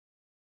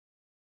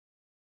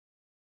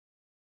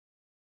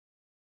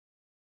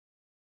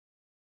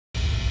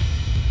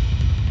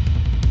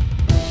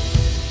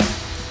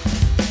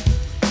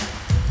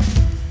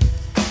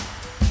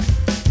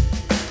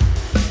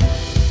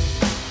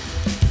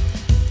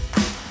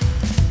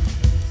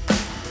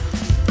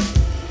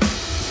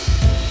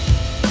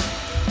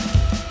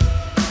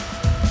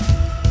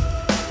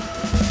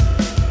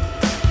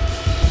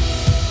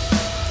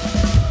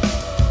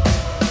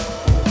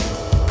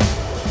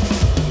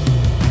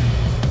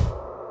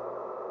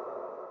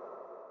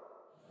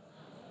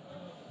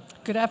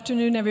Good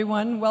afternoon,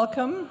 everyone.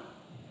 Welcome.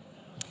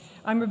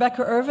 I'm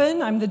Rebecca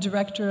Irvin. I'm the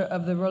director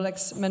of the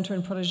Rolex Mentor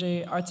and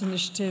Protégé Arts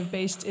Initiative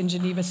based in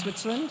Geneva,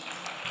 Switzerland.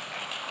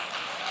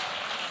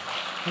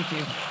 Thank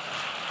you.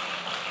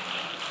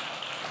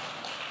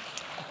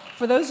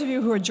 For those of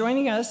you who are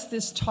joining us,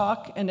 this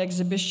talk and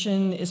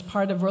exhibition is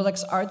part of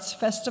Rolex Arts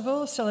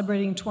Festival,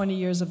 celebrating 20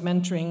 years of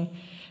mentoring,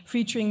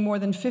 featuring more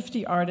than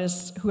 50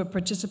 artists who have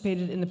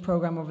participated in the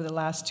program over the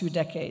last 2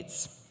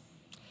 decades.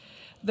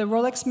 The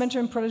Rolex Mentor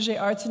and Protégé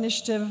Arts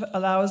Initiative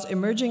allows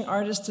emerging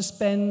artists to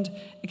spend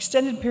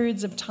extended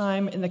periods of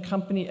time in the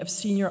company of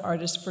senior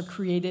artists for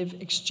creative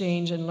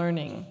exchange and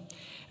learning.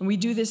 And we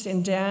do this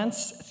in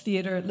dance,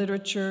 theater,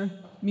 literature,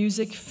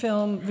 music,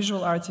 film,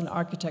 visual arts, and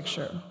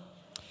architecture.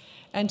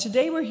 And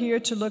today we're here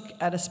to look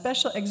at a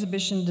special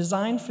exhibition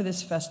designed for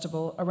this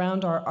festival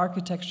around our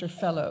architecture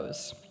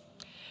fellows.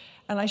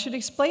 And I should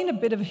explain a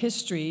bit of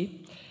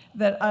history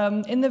that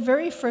in the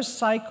very first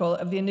cycle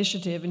of the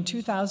initiative in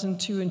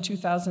 2002 and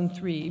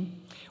 2003,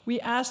 we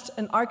asked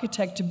an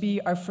architect to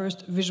be our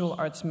first visual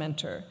arts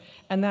mentor,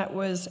 and that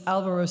was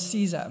Alvaro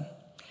Siza.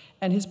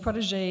 And his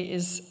protege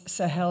is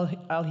Sahel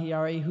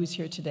Al-Hiyari, who's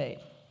here today.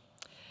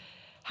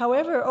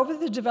 However, over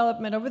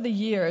the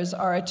years,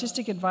 our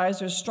artistic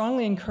advisors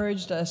strongly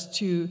encouraged us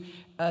to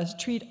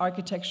treat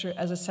architecture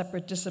as a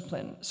separate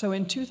discipline. So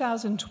in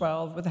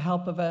 2012, with the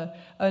help of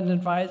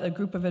a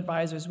group of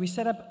advisors, we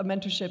set up a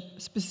mentorship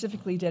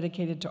specifically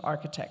dedicated to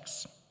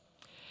architects.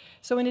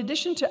 So in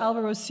addition to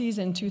Alvaro Siza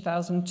in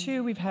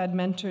 2002, we've had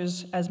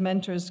mentors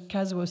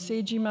Kazuo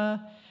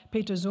Sejima,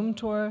 Peter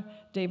Zumthor,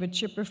 David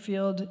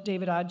Chipperfield,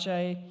 David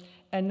Ajay,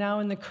 and now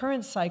in the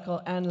current cycle,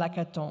 Anne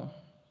Lacaton.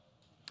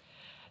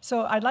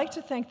 So I'd like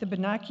to thank the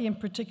Benaki, in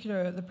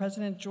particular the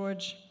president,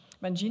 George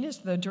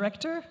Manginis, the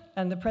director,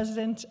 and the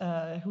president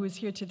who is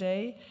here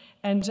today,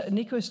 and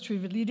Nikos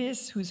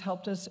Trivilidis, who's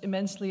helped us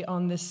immensely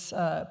on this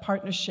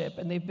partnership,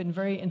 and they've been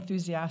very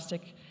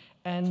enthusiastic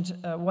and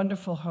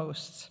wonderful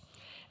hosts.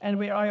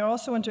 And I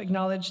also want to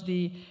acknowledge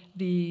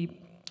the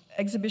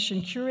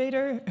exhibition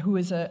curator, who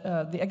is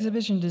the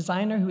exhibition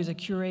designer, who is a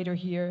curator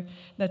here,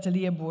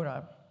 Natalia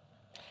Bura.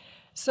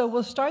 So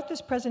we'll start this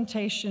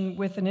presentation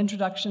with an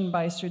introduction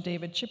by Sir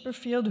David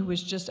Chipperfield, who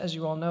was just, as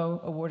you all know,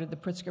 awarded the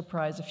Priztker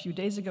Prize a few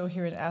days ago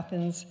here in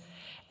Athens.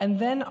 And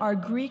then our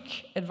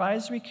Greek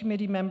Advisory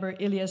Committee member,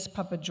 Ilias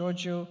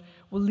Papageorgiou,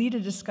 will lead a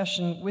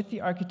discussion with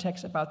the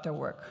architects about their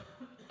work.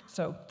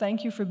 So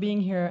thank you for being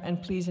here,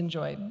 and please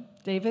enjoy.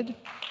 David?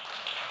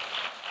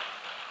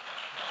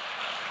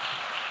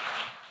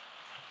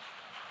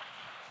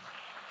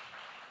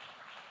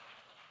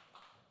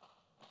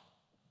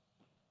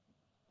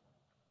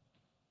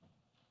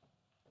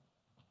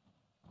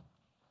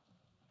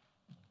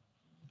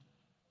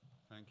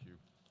 Thank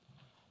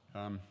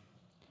you.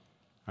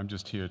 I'm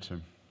just here to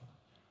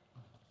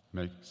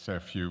say a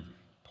few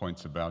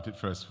points about it.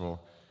 First of all,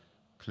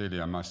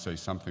 clearly I must say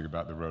something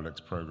about the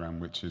Rolex program,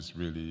 which is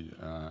really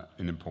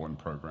an important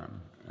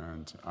program.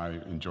 And I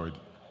enjoyed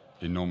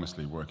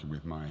enormously working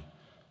with my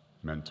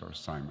mentor,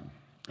 Simon,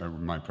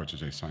 my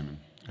protege, Simon,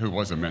 who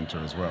was a mentor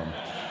as well.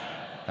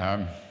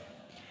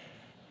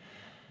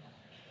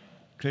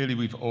 Clearly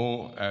we've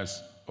all,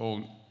 as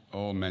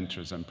all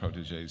mentors and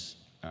proteges,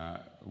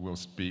 will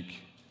speak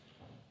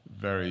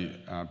very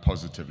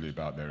positively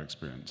about their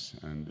experience,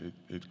 and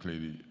it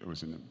clearly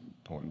was an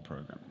important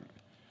program.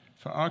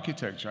 For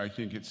architecture, I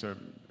think it's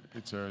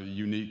a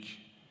unique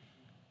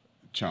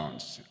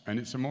chance, and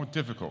it's a more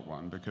difficult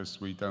one because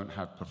we don't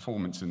have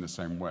performance in the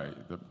same way.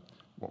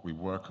 What we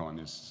work on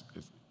is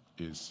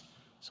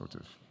sort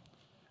of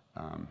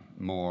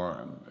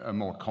a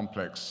more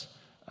complex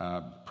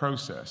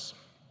process,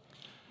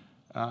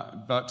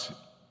 but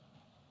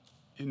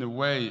in a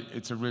way,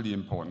 it's a really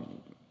important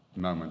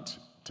moment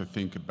to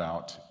think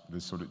about the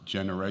sort of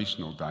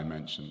generational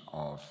dimension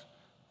of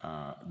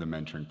the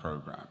mentoring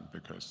program,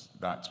 because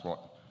that's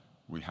what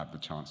we have the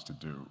chance to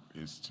do,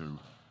 is to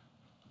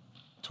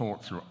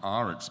talk through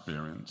our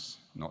experience,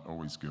 not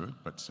always good,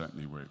 but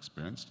certainly we're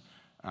experienced,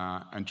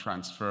 and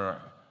transfer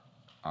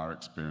our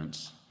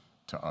experience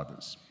to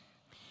others.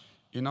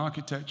 In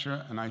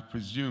architecture, and I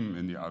presume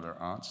in the other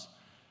arts,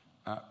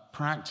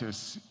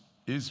 practice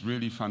is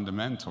really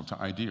fundamental to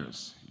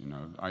ideas. You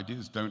know,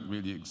 ideas don't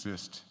really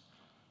exist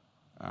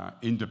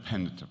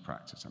independent of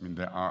practice. I mean,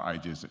 there are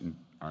ideas that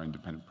are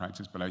independent of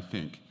practice, but I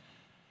think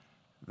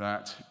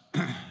that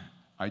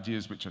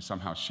ideas which are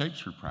somehow shaped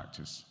through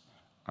practice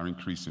are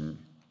increasingly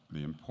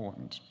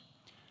important.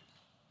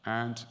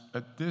 And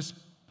at this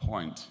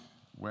point,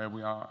 where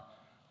we are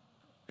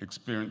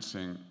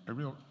experiencing a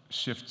real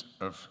shift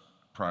of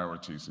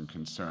priorities and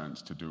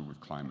concerns to do with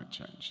climate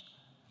change,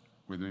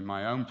 within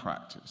my own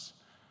practice,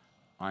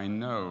 I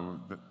know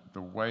that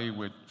the way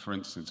for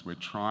instance, we're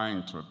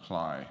trying to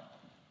apply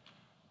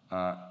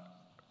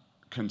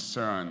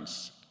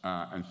concerns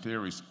and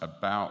theories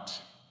about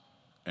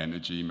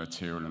energy,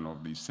 material, and all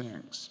of these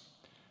things,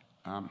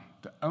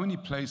 the only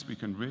place we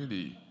can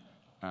really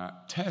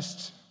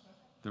test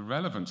the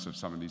relevance of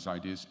some of these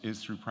ideas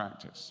is through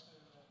practice.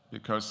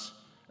 Because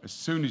as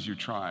soon as you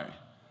try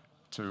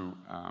to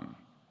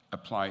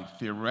apply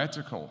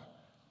theoretical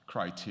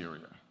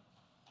criteria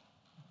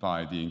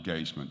by the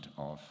engagement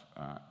of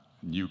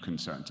new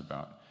concerns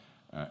about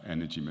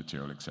energy,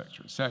 material,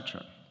 etc.,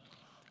 etc.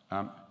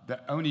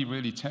 They're only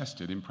really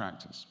tested in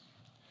practice.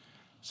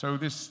 So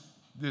this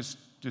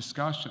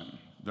discussion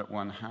that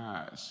one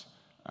has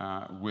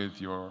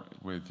with your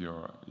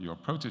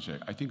protege,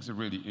 I think is a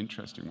really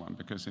interesting one,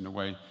 because in a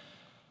way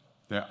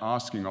they're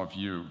asking of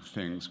you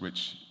things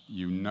which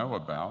you know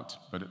about,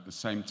 but at the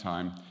same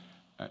time,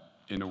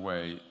 in a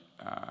way,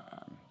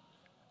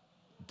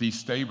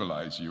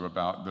 destabilize you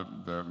about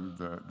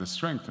the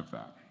strength of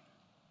that.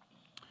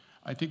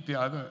 I think the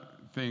other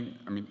thing,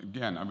 I mean,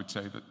 again, I would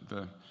say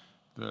that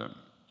the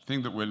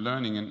thing that we're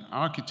learning in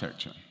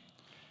architecture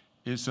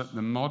is that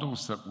the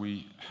models that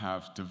we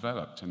have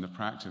developed and the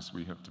practice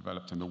we have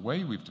developed and the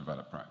way we've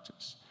developed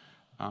practice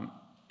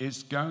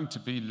is going to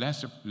be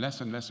less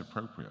and less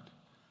appropriate.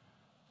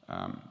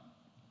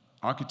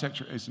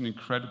 Architecture is an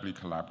incredibly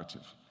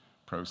collaborative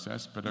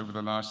process, but over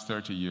the last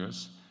 30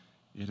 years,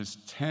 it has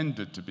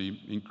tended to be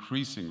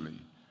increasingly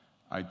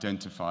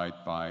identified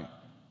by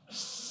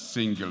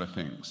singular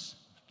things,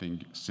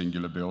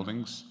 singular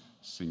buildings,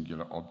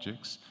 singular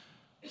objects,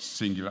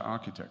 singular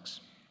architects.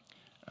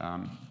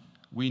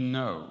 We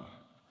know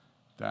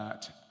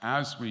that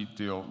as we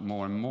deal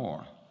more and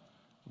more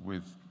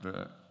with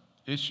the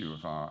issue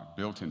of our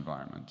built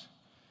environment,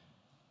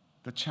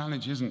 the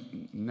challenge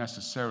isn't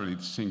necessarily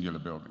the singular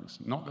buildings.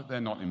 Not that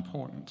they're not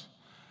important,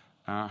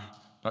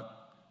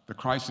 but the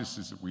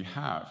crises that we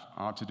have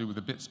are to do with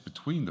the bits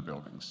between the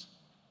buildings,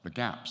 the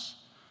gaps,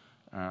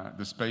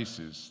 the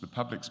spaces, the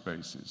public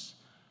spaces,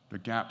 the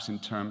gaps in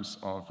terms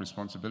of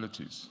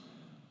responsibilities,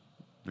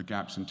 the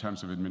gaps in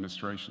terms of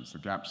administrations, the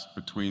gaps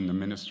between the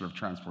Minister of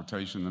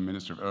Transportation and the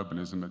Minister of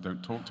Urbanism that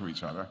don't talk to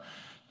each other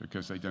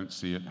because they don't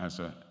see it as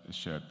a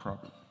shared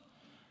problem.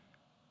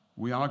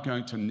 We are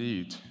going to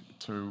need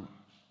to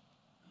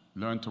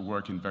learn to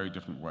work in very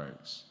different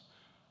ways.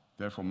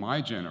 Therefore,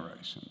 my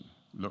generation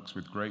looks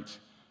with great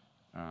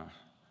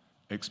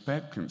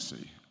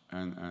expectancy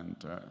and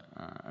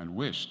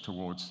wish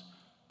towards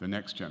the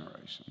next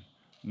generation,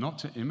 not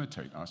to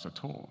imitate us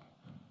at all,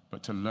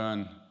 but to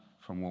learn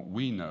from what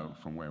we know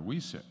from where we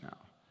sit now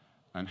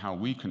and how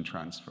we can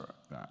transfer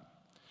that.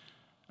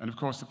 And of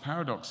course, the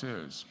paradox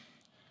is,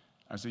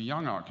 as a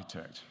young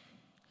architect,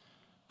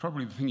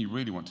 probably the thing you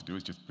really want to do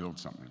is just build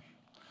something.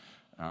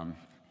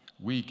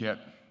 We get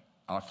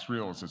our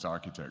thrills as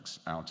architects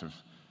out of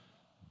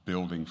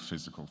building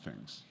physical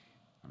things.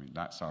 I mean,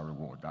 that's our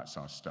reward, that's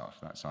our stuff,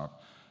 that's our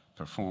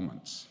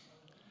performance.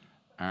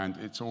 And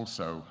it's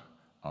also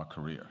our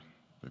career,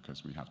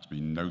 because we have to be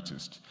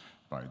noticed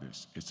by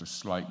this. It's a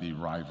slightly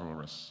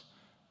rivalrous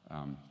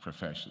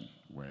profession,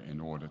 where in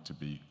order to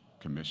be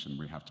commissioned,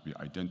 we have to be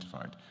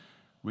identified,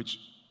 which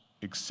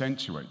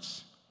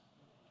accentuates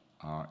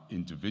our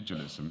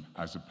individualism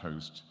as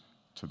opposed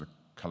to the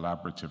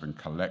collaborative and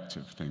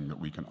collective thing that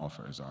we can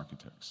offer as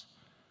architects.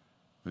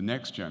 The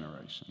next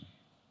generation,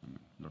 I'm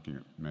looking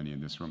at many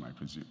in this room, I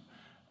presume,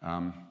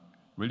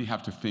 really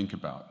have to think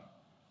about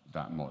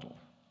that model.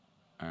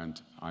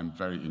 And I'm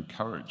very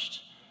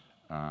encouraged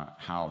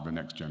how the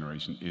next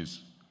generation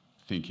is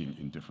thinking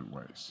in different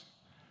ways.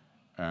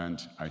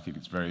 And I think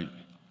it's very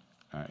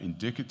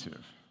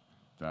indicative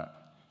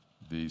that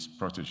these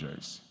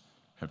protégés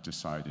have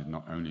decided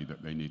not only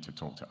that they need to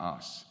talk to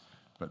us,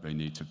 but they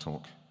need to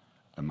talk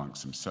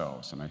amongst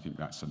themselves. And I think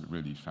that's a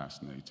really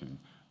fascinating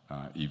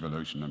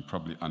evolution, and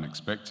probably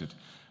unexpected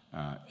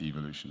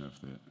evolution of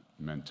the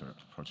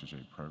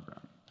mentor-protégé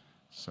program.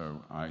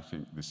 So I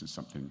think this is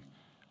something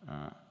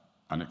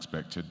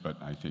unexpected,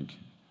 but I think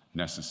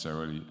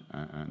necessarily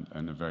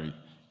and a very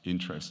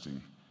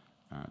interesting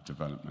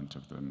development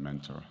of the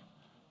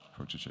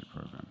mentor-protégé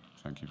program.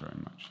 Thank you very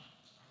much.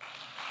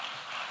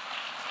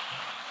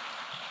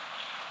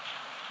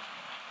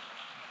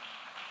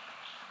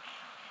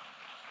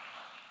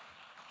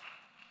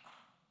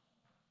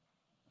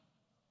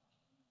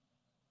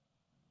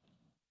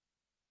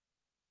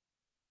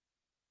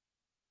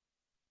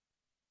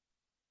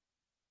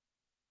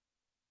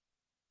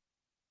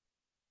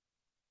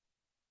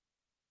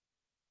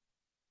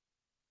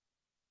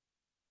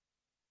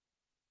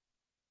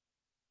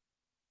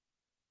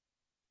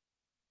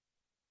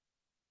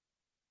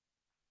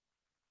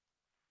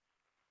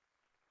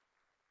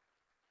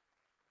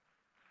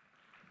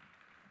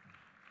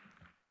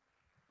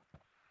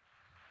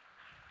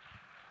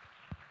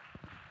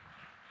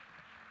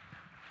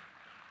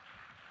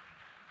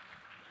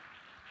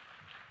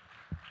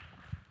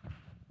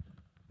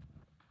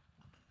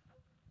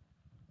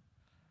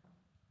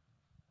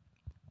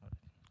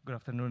 Good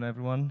afternoon,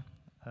 everyone.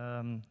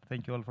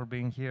 Thank you all for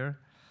being here.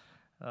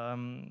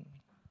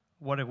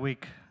 What a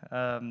week.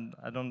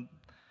 I don't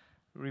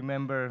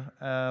remember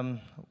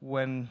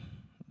when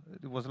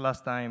it was the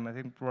last time, I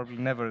think probably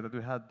never, that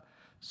we had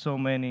so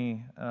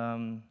many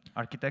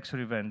architecture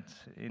events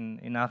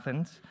in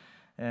Athens.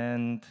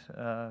 And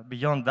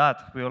beyond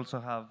that, we also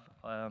have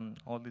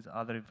all these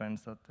other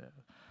events that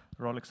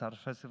Rolex Arts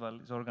Festival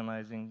is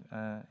organizing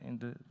in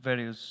the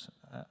various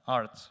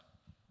arts.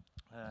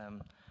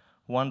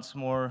 Once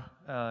more,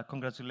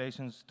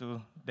 congratulations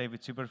to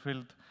David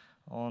Chipperfield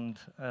on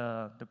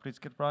the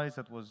Priztker Prize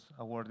that was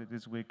awarded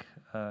this week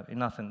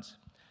in Athens.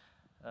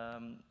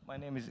 My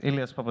name is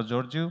Elias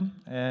Papageorgiou,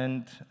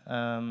 and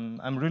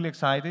I'm really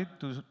excited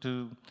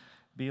to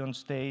be on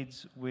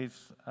stage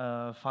with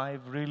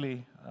 5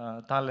 really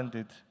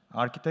talented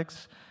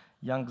architects: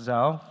 Yang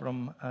Zhao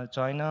from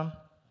China,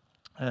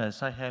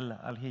 Sahel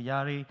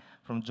Al-Hiyari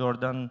from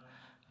Jordan,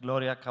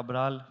 Gloria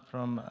Cabral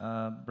from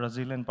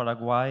Brazil and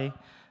Paraguay,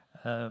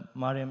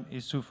 Mariam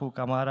Isufu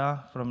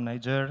Kamara from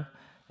Niger,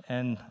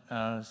 and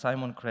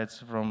Simon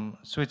Kretz from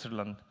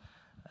Switzerland.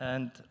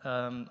 And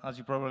as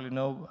you probably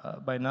know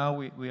by now,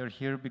 we are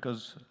here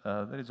because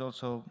there is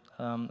also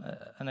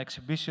an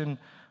exhibition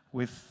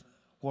with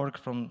work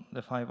from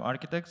the 5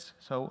 architects.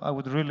 So I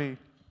would really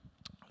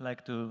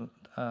like to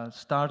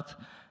start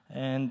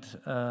and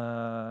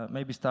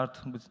maybe start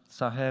with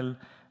Sahel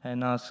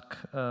and ask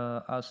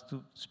us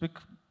to speak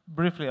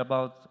briefly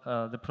about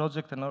the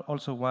project and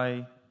also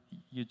why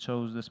you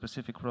chose the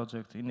specific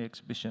project in the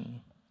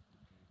exhibition.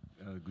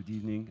 Good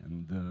evening,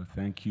 and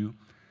thank you.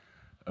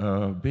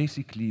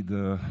 Basically,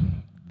 the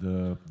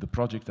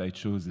project I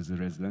chose is a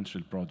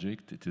residential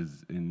project. It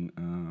is in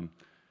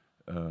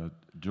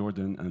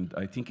Jordan, and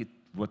I think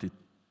what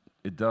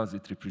it does,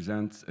 it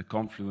represents a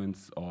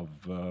confluence of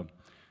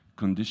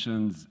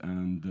conditions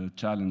and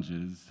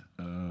challenges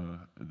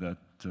that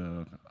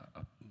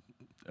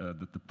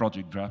the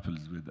project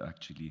grapples with,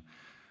 actually.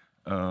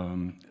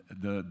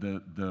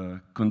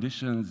 The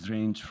conditions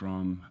range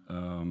from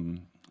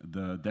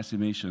the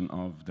decimation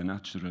of the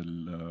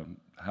natural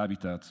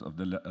habitats of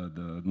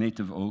the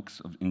native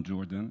oaks in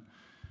Jordan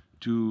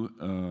to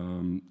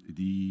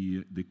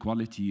the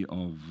quality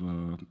of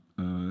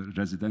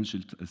residential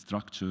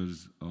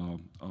structures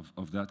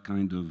of that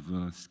kind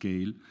of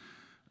scale,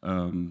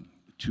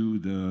 to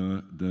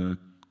the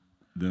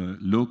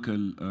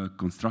local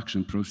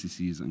construction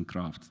processes and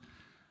crafts.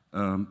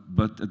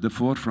 But at the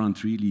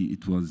forefront, really,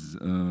 it was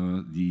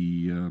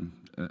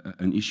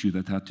an issue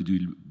that had to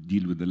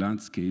deal with the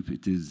landscape.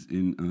 It is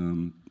in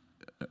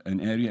an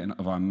area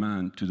of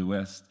Amman to the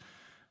west,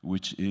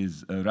 which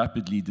is a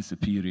rapidly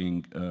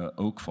disappearing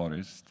oak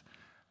forest.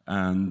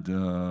 And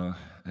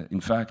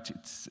in fact,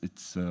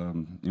 it's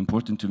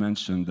important to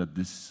mention that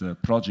this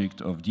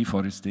project of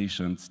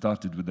deforestation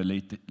started with the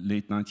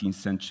late 19th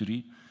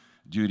century,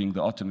 during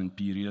the Ottoman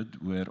period,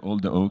 where all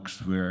the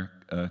oaks were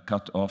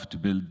cut off to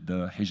build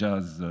the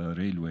Hijaz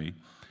railway.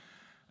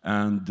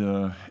 And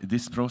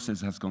this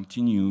process has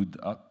continued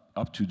up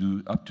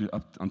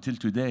until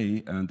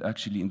today, and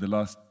actually in the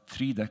last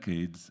 3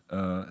 decades,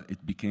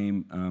 it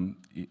became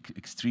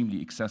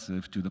extremely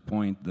excessive to the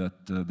point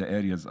that the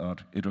areas are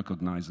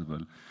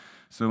irrecognizable.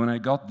 So when I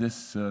got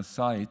this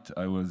site,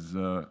 I was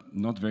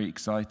not very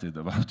excited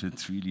about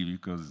it, really,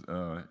 because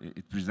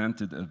it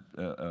presented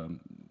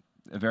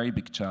a very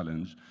big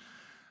challenge.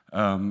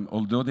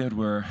 Although there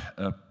were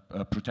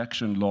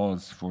protection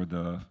laws for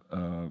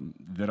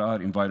there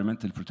are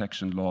environmental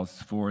protection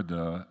laws for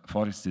the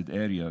forested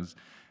areas,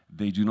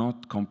 they do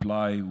not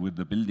comply with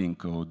the building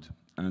code.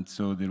 And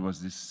so there was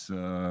this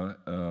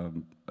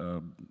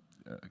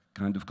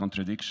kind of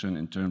contradiction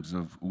in terms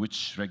of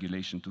which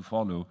regulation to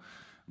follow.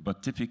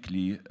 But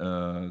typically,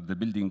 the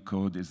building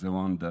code is the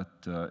one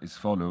that is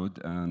followed,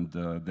 and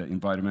the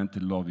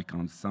environmental law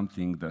becomes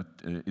something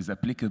that is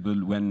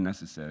applicable when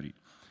necessary.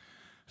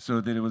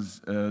 So there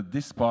was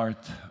this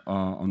part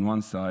on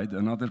one side.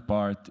 Another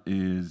part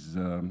is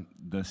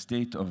the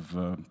state of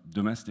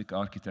domestic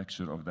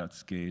architecture of that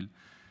scale,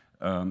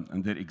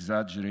 and their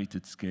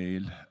exaggerated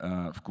scale.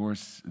 Of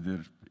course,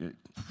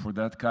 for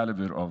that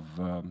caliber of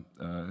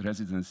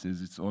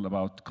residences, it's all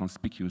about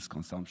conspicuous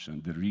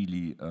consumption. They're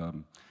really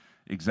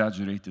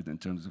exaggerated in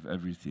terms of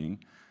everything.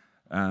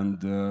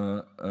 And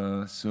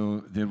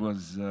so there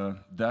was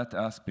that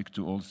aspect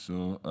to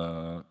also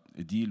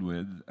deal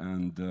with,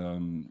 and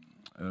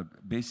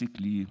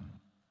basically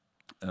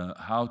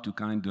how to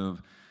kind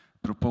of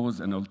propose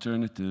an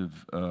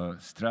alternative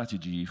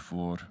strategy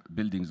for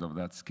buildings of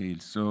that scale.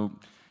 So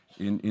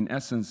in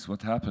essence,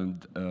 what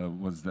happened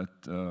was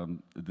that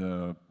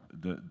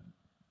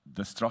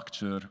the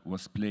structure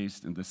was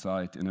placed in the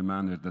site in a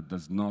manner that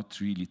does not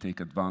really take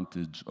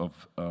advantage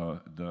of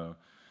the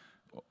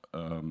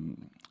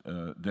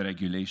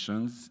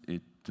regulations.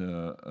 It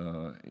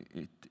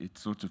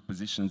sort of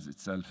positions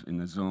itself in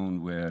a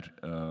zone where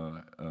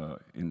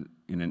in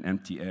an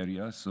empty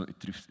area, so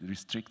it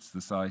restricts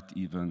the site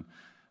even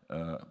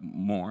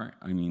more.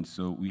 I mean,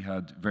 so we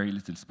had very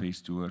little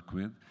space to work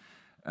with.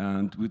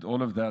 And with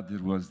all of that,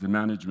 there was the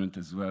management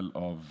as well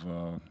of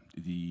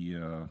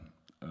the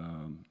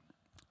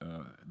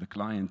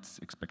client's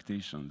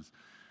expectations.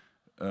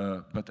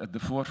 But at the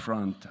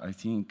forefront, I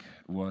think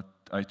what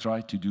I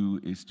try to do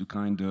is to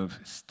kind of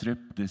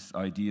strip this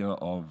idea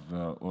of,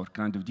 or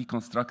kind of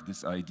deconstruct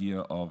this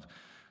idea of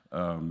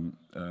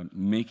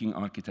making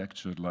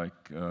architecture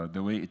like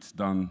the way it's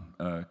done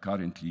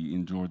currently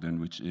in Jordan,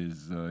 which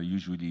is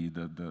usually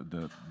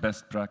the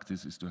best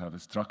practice is to have a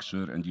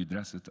structure and you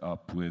dress it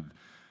up with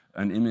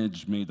an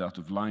image made out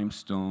of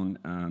limestone,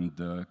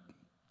 and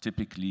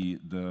typically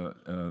the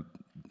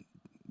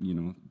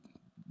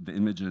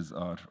images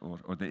are,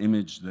 or the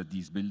image that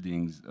these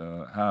buildings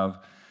have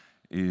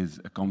is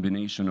a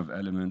combination of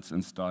elements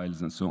and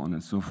styles and so on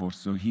and so forth.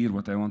 So here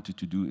what I wanted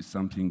to do is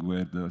something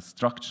where the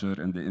structure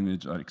and the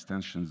image are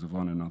extensions of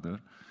one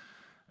another.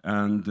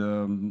 And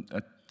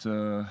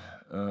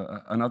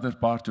another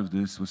part of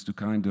this was to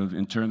kind of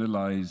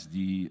internalize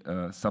the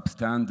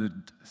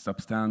substandard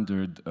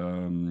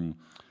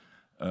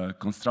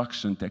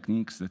construction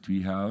techniques that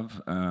we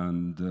have,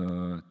 and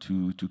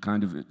to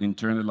kind of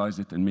internalize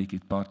it and make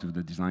it part of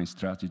the design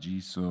strategy.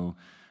 So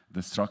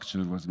the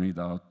structure was made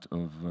out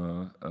of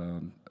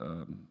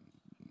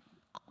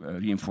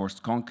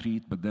reinforced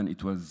concrete, but then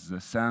it was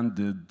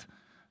sanded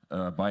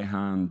by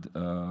hand.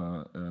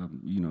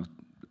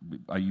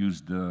 I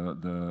used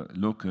the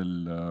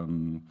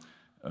local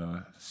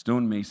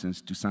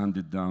stonemasons to sand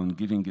it down,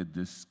 giving it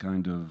this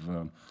kind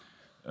of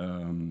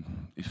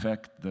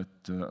effect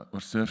that,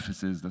 or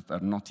surfaces that are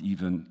not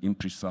even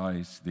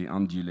imprecise, they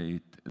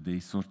undulate,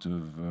 they sort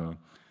of,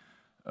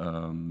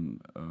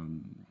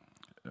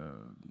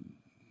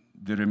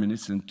 they're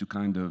reminiscent to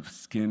kind of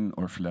skin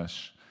or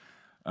flesh.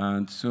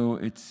 And so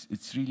it's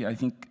really, I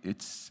think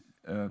it's,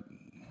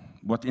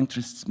 what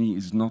interests me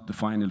is not the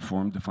final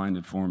form. The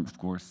final form, of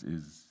course,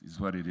 is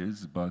what it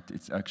is, but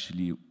it's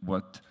actually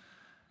what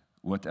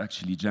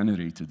actually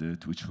generated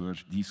it, which were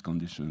these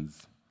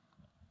conditions.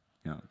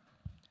 Yeah.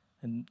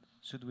 And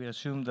should we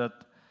assume that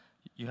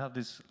you have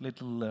these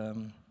little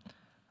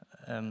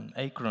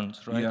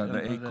acorns, right? Yeah,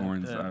 the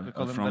acorns we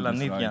call them from the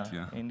site,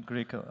 yeah. In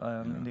Greek.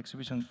 In the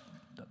exhibition,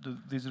 do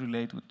these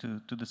relate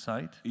to the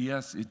site?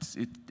 Yes,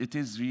 it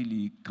is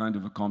really kind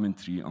of a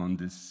commentary on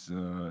this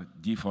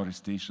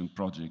deforestation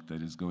project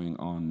that is going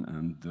on,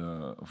 and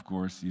of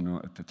course,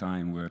 at the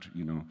time where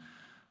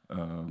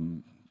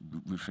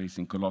we're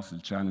facing colossal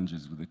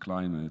challenges with the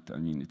climate. I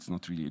mean, it's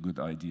not really a good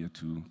idea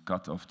to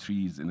cut off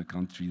trees in a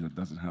country that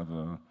doesn't have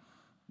a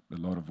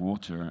lot of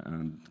water,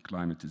 and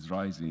climate is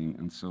rising.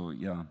 And so,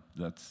 yeah,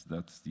 that's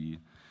the,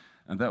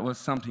 and that was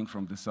something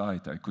from the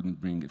site. I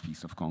couldn't bring a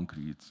piece of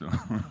concrete, so.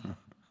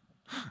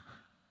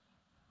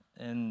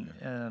 And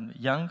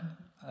Yang,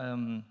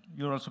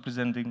 you're also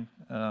presenting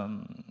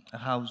a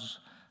house,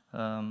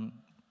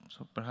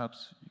 so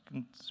perhaps you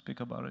can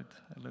speak about it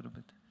a little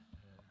bit.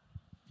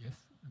 Yes,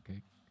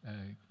 okay.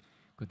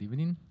 Good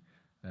evening.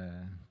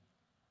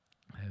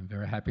 I'm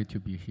very happy to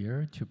be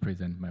here to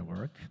present my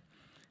work.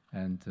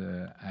 And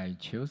I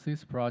chose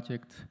this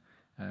project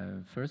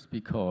first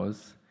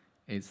because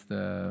it's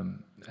the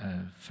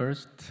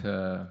first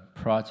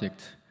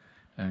project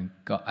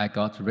I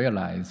got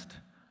realized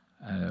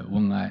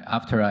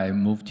after I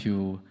moved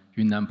to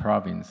Yunnan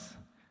province.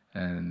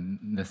 And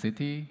the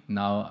city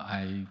now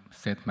I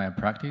set my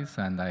practice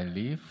and I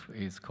live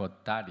is called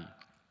Dali.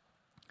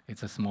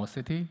 It's a small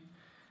city,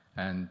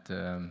 and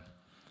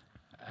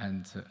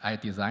I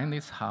designed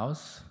this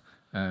house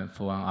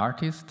for an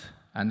artist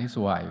and his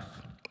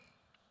wife.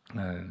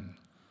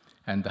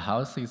 And the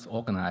house is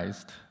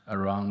organized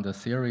around a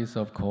series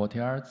of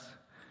courtyards,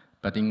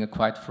 but in a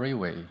quite free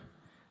way.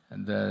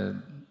 And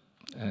the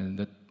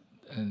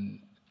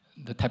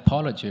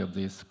typology of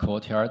this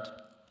courtyard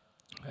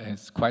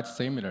is quite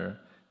similar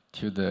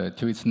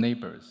to its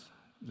neighbors.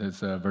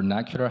 There's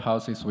vernacular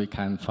houses we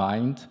can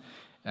find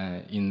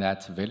in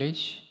that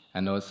village,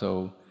 and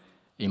also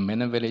in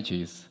many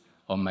villages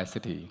of my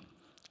city.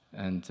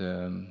 And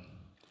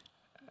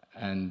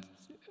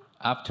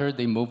after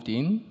they moved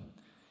in,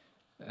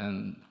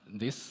 and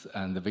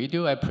the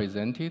video I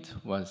presented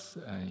was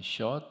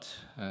shot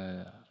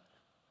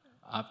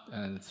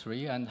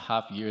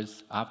 3.5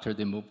 years after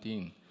they moved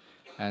in.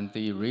 And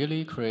they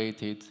really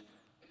created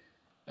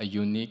a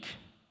unique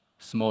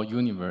small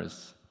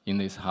universe in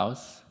this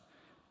house.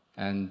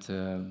 And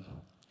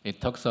it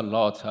talks a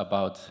lot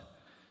about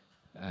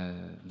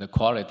the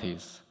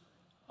qualities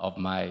of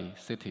my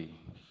city,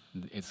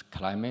 its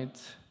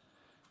climate,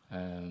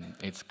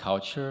 its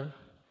culture,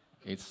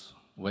 its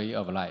way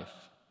of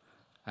life.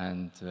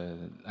 And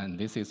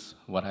this is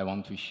what I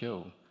want to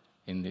show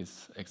in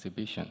this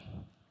exhibition.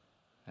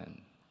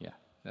 And yeah,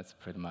 that's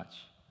pretty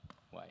much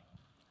why.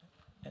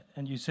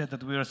 And you said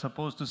that we are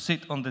supposed to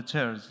sit on the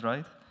chairs,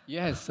 right?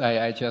 Yes,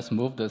 I just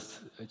moved the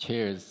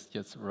chairs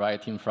just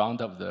right in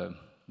front of the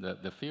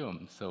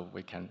film, so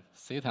we can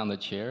sit on the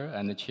chair,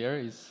 and the chair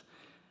is,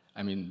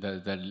 I mean,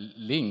 the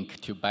link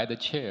to buy the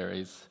chair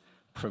is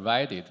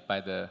provided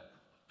by the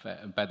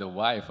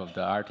wife of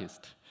the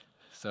artist.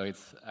 So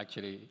it's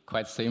actually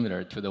quite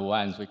similar to the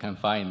ones we can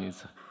find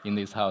in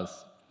this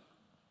house.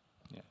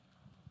 Yeah.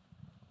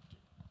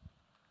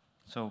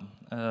 So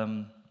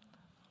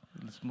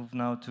let's move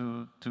now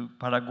to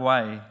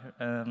Paraguay.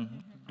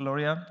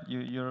 Gloria,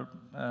 you're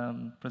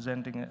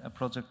presenting a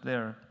project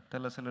there.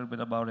 Tell us a little bit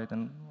about it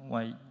and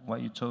why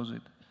you chose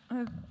it.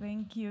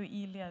 Thank you,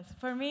 Ilias.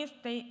 For me,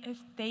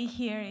 stay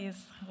here is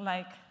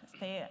like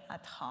stay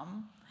at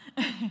home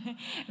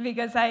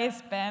because I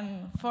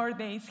spent 4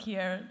 days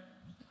here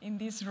in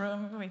this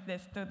room with the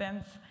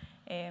students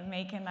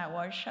making a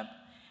workshop,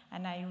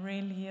 and I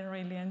really,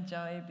 really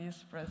enjoy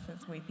this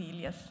process with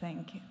Ilias.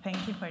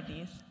 Thank you for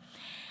this.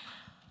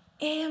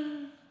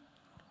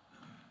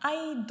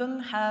 I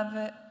don't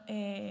have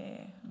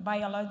a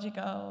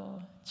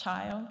biological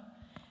child,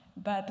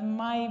 but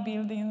my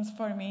buildings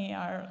for me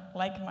are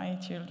like my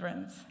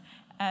children's.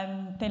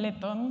 And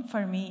Teleton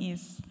for me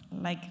is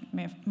like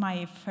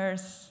my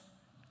first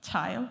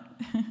child.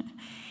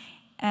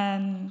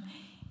 And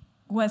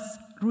was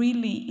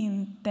really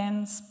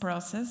intense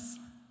process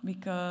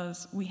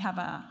because we have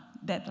a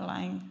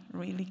deadline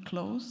really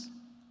close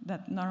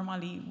that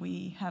normally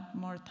we have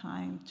more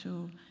time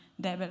to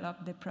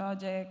develop the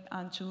project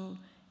and to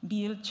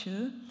build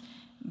too.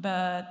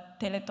 But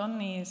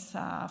Teleton is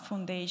a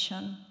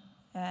foundation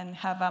and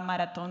have a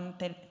marathon,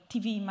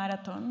 TV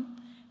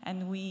marathon,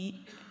 and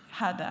we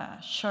had a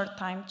short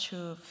time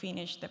to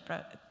finish the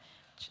project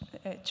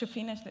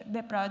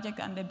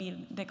and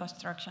the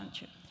construction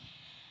too.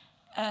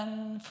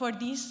 And for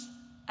this,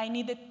 I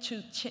needed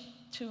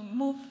to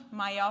move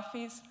my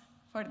office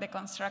for the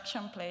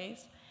construction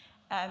place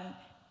and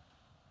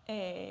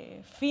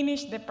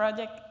finish the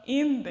project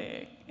in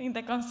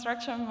the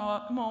construction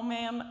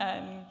moment,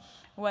 and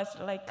was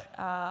like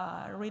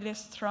a really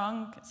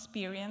strong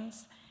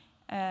experience.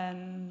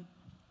 And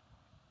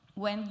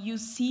when you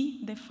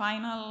see the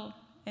final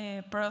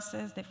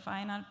process, the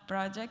final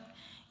project,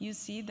 you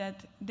see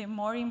that the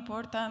more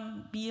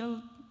important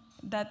build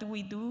that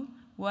we do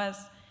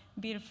was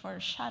build for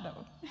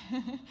shadow,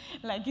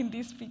 like in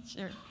this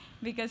picture.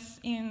 Because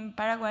in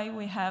Paraguay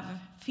we have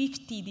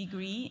 50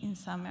 degrees in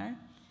summer,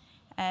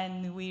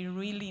 and we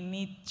really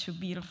need to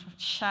build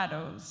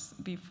shadows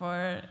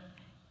before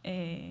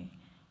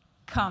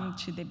come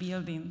to the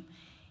building.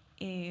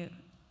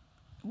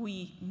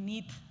 We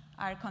need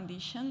air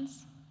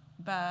conditions,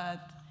 but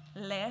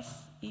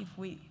less if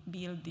we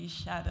build these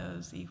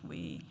shadows, if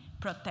we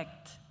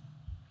protect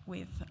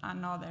with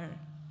another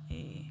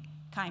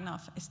kind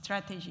of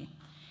strategy.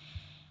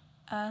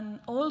 And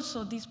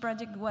also this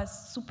project was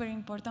super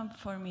important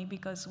for me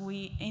because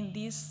in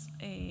this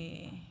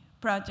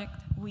project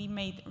we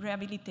made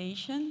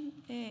rehabilitation.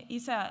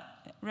 It's a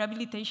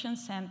rehabilitation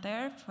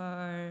center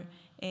for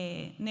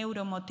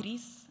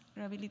neuromotrice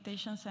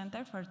rehabilitation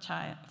center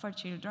for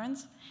children,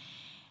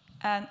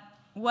 and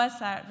was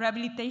a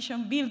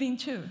rehabilitation building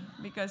too,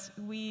 because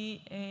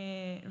we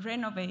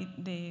renovate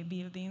the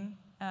building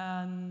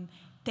and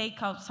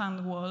take out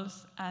some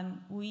walls,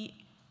 and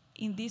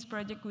in this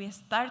project we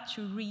start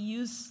to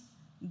reuse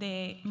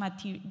the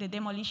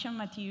demolition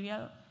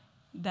material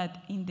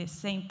that in the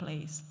same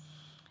place,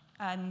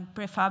 and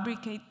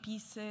prefabricate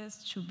pieces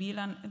to build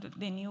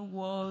the new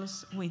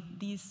walls with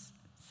this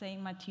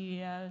same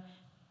material,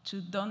 to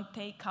don't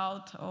take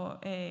out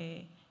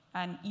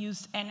and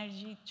use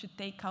energy to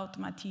take out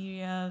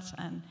materials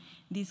and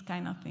these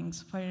kind of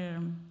things.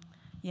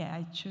 Yeah,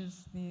 I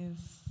choose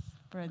this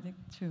project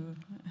too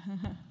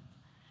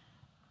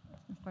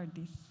for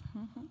this.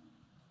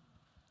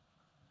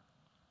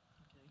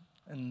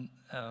 And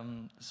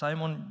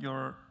Simon,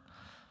 your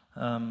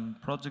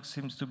project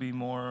seems to be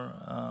more,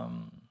 I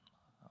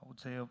would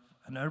say, of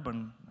an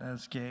urban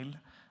scale.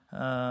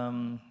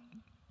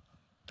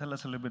 Tell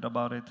us a little bit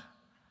about it.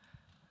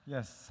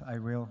 Yes, I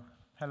will.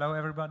 Hello,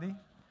 everybody.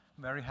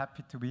 Very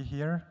happy to be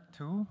here,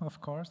 too,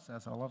 of course,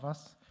 as all of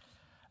us.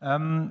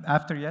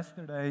 After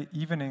yesterday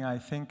evening, I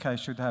think I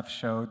should have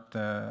showed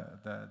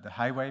the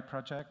highway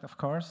project, of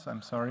course.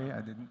 I'm sorry,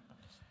 I didn't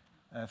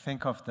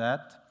think of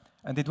that.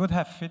 And it would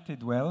have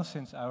fitted well,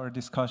 since our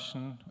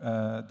discussion,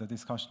 the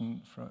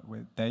discussion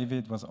with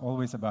David was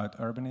always about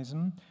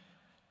urbanism.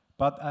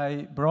 But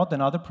I brought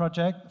another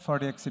project for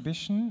the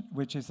exhibition,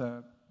 which is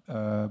a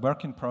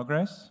work in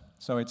progress.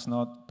 So it's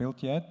not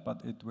built yet,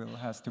 but it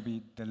has to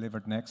be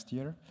delivered next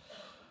year.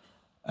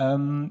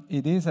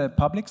 It is a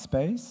public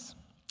space.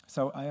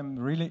 So I am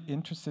really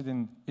interested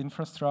in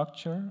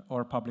infrastructure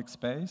or public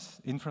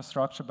space.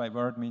 Infrastructure by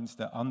word means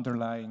the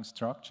underlying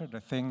structure, the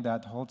thing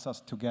that holds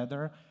us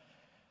together,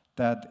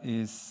 that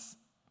is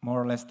more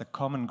or less the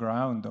common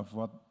ground of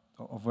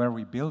where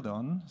we build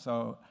on.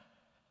 So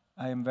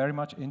I am very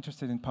much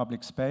interested in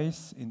public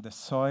space, in the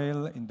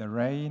soil, in the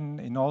rain,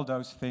 in all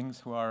those things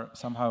who are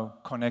somehow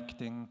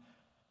connecting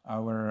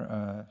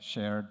our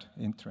shared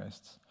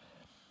interests.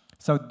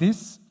 So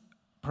this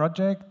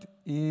project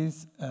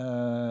is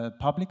a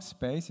public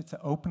space. It's an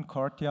open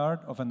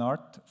courtyard of an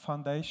art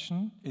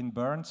foundation in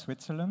Bern,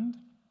 Switzerland.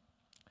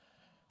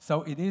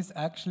 So it is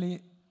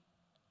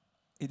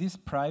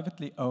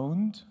privately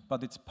owned,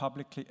 but it's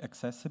publicly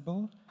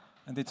accessible,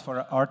 and it's for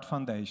an art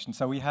foundation.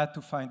 So we had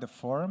to find a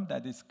forum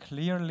that is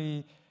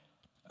clearly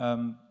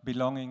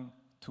belonging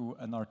to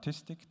an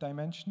artistic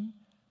dimension,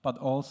 but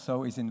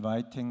also is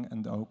inviting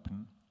and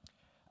open.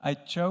 I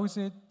chose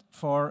it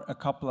for a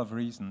couple of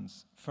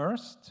reasons.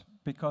 First,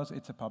 because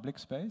it's a public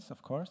space,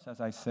 of course. As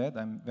I said,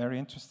 I'm very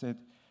interested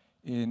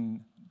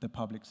in the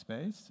public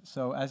space.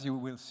 So as you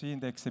will see in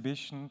the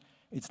exhibition,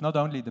 it's not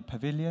only the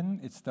pavilion,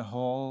 it's the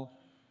whole,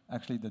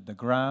 actually the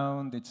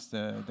ground, it's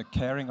the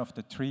caring of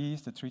the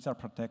trees are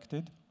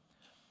protected.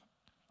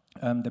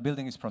 The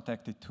building is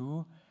protected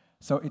too.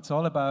 So it's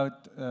all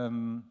about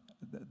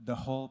the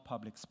whole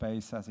public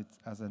space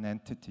as an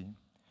entity.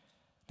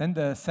 Then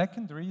the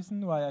second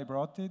reason why I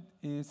brought it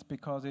is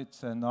because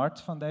it's an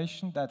arts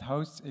foundation that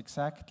hosts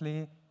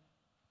exactly,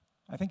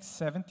 I think,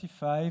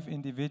 75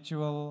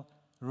 individual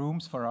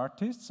rooms for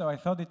artists. So I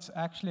thought it's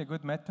actually a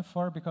good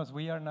metaphor because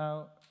we are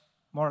now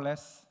more or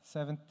less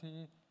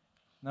 70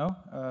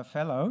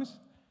 fellows.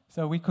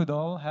 So we could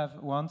all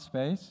have one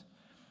space.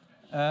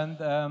 And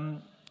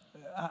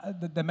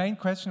the main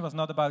question was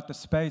not about the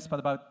space, but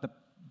about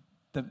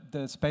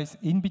the space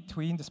in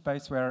between, the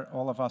space where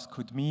all of us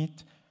could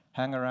meet,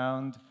 hang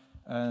around,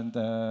 and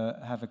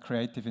have a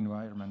creative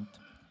environment.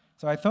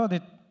 So I thought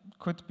it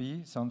could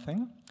be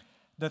something.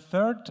 The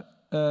third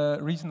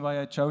reason why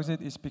I chose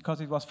it is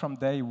because it was from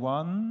day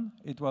one,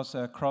 it was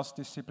a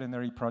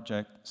cross-disciplinary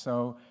project.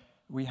 So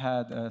we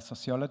had a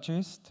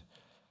sociologist,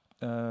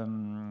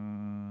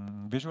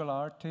 visual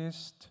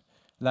artist,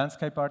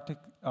 landscape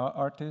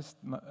artist,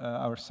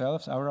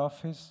 ourselves, our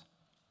office,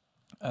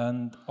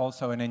 and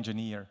also an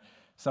engineer.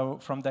 So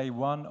from day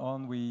one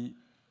on, we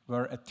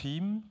were a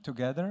team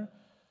together,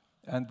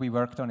 and we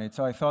worked on it.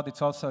 So I thought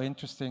it's also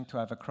interesting to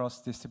have a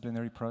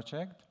cross-disciplinary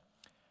project.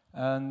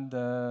 And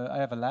I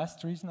have a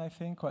last reason, I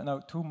think.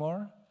 No, two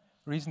more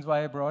reasons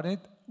why I brought it.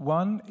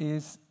 One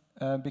is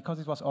because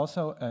it was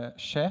also a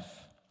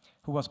chef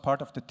who was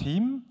part of the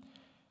team.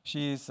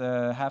 She is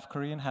half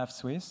Korean, half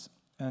Swiss,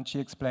 and she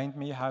explained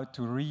me how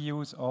to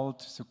reuse old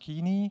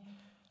zucchini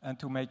and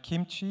to make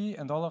kimchi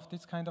and all of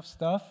this kind of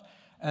stuff.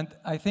 And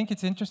I think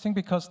it's interesting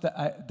because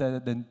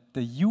the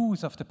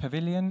use of the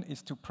pavilion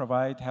is to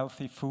provide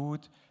healthy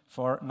food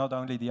for not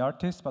only the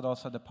artists, but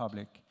also the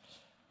public.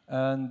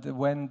 And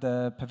when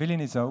the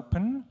pavilion is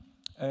open,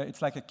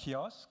 it's like a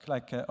kiosk,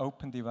 like an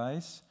open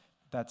device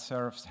that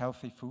serves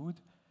healthy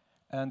food.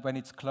 And when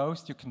it's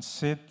closed, you can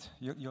sit,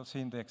 you'll see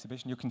in the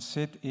exhibition, you can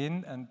sit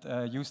in and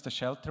use the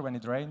shelter when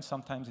it rains.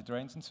 Sometimes it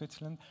rains in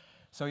Switzerland.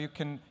 So you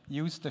can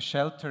use the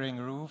sheltering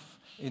roof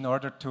in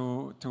order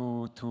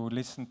to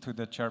listen to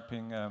the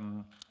chirping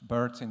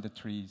birds in the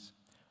trees,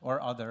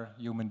 or other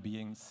human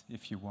beings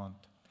if you want.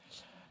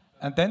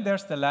 And then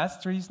there's the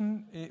last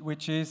reason,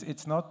 which is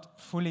it's not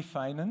fully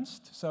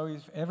financed. So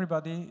if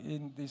everybody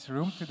in this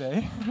room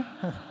today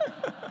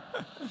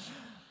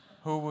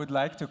who would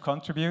like to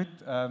contribute,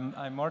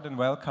 I'm more than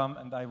welcome,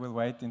 and I will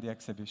wait in the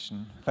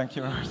exhibition. Thank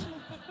you very much.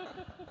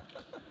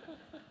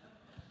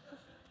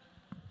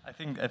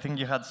 I think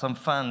you had some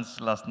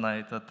fans last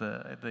night at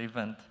the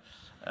event.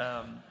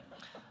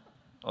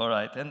 All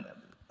right, and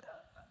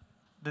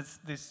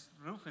this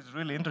roof is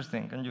really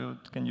interesting.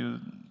 Can you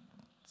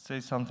say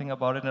something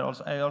about it?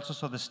 And I also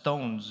saw the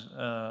stones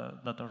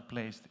that are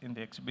placed in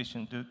the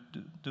exhibition.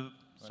 Do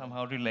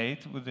somehow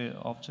relate with the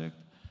object?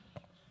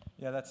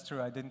 Yeah, that's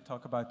true. I didn't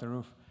talk about the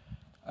roof.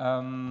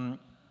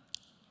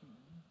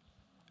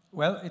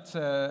 Well, it's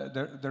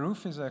the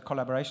roof is a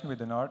collaboration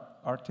with an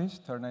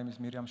artist. Her name is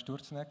Miriam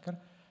Sturzenegger,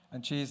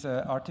 and she's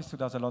an artist who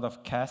does a lot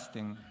of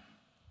casting.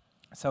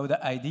 So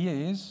the idea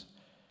is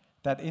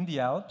that in the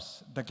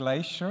Alps, the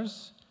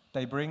glaciers,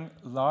 they bring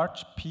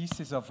large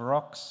pieces of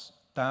rocks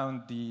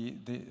down the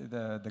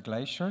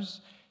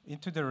glaciers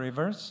into the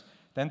rivers.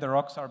 Then the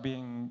rocks are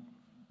being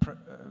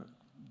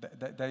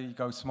they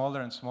go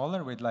smaller and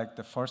smaller with like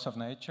the force of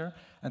nature,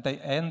 and they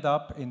end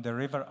up in the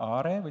river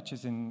Aare, which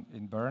is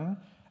in Bern,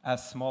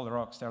 as small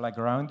rocks. They're like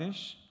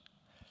roundish.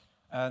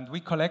 And we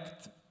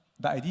collect,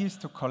 the idea is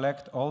to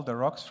collect all the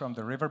rocks from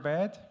the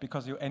riverbed,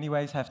 because you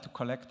anyways have to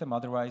collect them,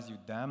 otherwise you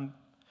dam.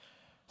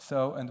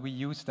 So, and we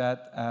use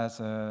that as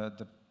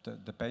the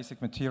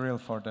basic material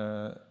for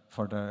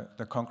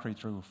the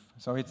concrete roof.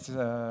 So it's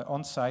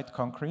on-site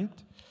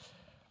concrete.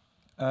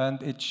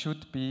 And it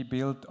should be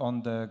built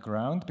on the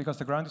ground, because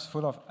the ground is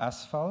full of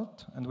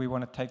asphalt, and we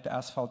want to take the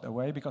asphalt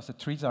away because the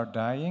trees are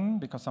dying,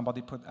 because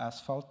somebody put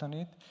asphalt on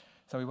it.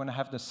 So we want to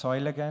have the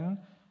soil again.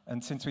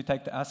 And since we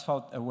take the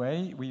asphalt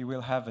away, we will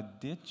have a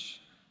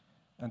ditch,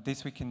 and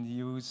this we can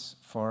use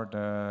for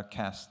the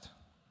cast.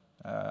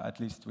 At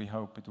least we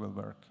hope it will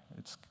work.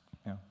 It's,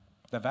 yeah.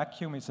 The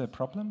vacuum is a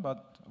problem,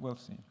 but we'll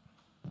see.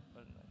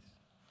 Very nice.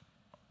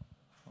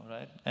 All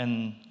right.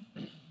 And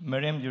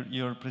Miriam,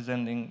 you're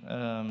presenting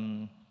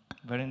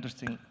very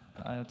interesting.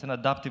 It's an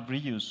adaptive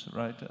reuse,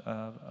 right?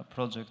 A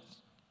project.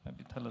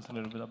 Maybe tell us a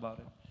little bit about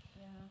it.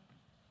 Yeah,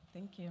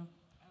 thank you.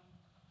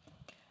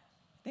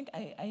 I think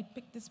I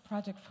picked this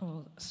project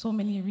for so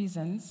many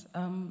reasons.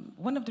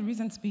 One of the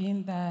reasons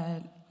being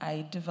that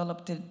I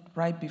developed it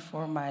right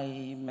before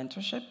my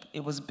mentorship.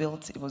 It was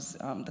built, it was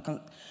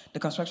the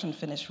construction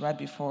finished right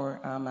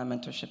before my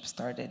mentorship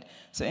started.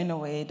 So in a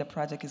way, the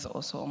project is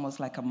also almost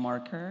like a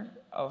marker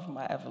of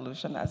my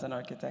evolution as an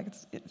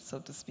architect, so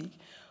to speak,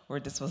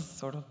 where this was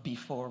sort of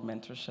before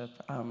mentorship.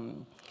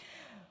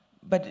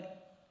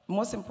 But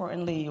most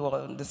importantly,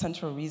 well, the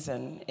central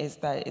reason is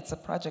that it's a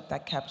project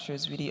that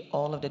captures really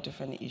all of the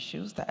different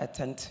issues that I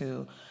tend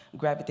to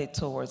gravitate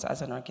towards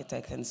as an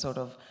architect, and sort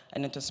of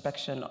an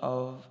introspection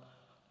of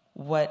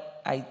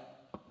what I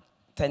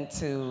tend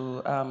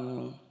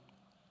to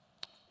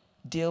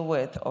deal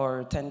with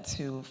or tend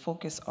to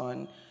focus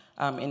on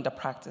in the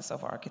practice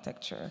of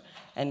architecture,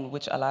 and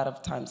which a lot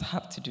of times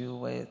have to do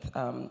with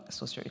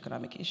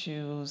socioeconomic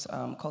issues,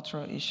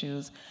 cultural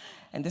issues.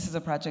 And this is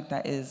a project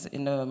that is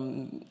in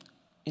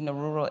a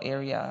rural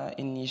area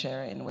in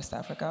Niger, in West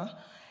Africa.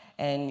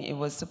 And it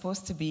was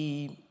supposed to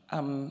be,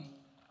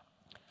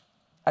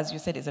 as you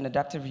said, it's an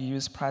adaptive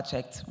reuse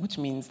project, which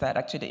means that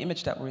actually the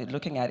image that we're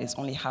looking at is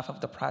only half of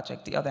the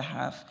project. The other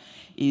half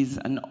is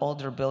an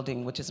older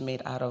building, which is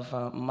made out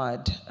of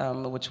mud,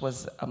 which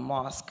was a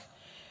mosque.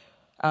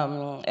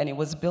 And it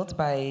was built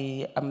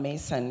by a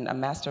mason, a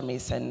master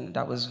mason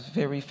that was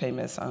very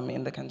famous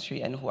in the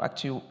country, and who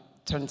actually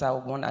turns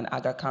out won an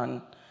Aga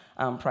Khan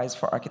Prize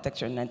for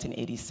Architecture in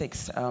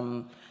 1986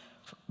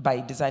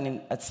 by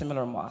designing a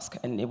similar mosque.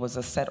 And it was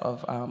a set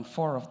of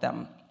 4 of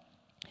them.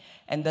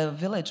 And the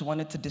village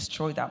wanted to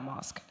destroy that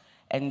mosque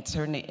and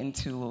turn it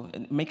into,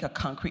 make a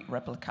concrete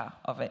replica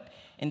of it,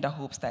 in the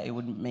hopes that it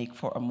would make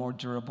for a more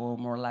durable,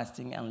 more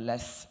lasting, and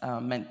less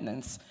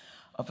maintenance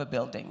of a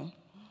building.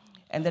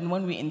 And then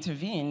when we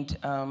intervened,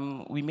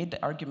 we made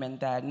the argument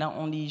that not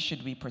only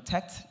should we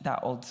protect that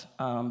old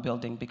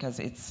building, because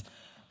it's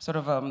sort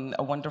of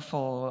a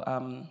wonderful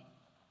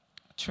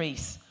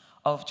trace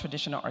of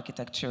traditional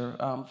architecture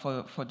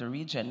for the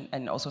region,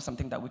 and also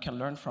something that we can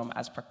learn from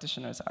as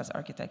practitioners, as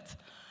architects,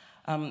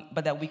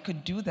 but that we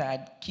could do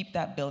that, keep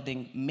that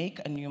building, make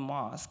a new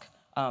mosque,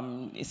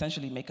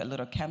 essentially make a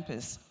little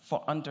campus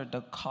for under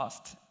the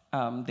cost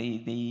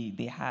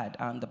they had,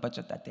 the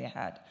budget that they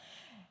had.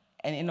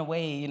 And in a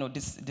way, you know,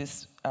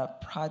 this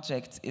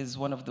project is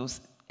one of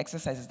those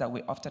exercises that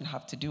we often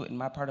have to do in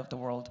my part of the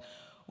world,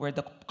 where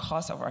the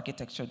cost of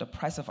architecture, the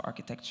price of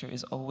architecture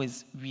is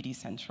always really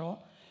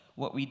central.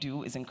 What we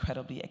do is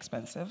incredibly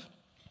expensive.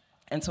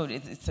 And so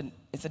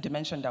it's a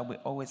dimension that we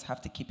always have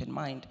to keep in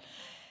mind.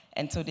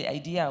 And so the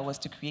idea was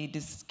to create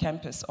this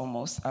campus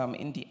almost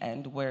in the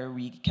end, where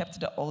we kept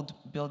the old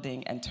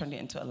building and turned it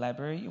into a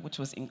library, which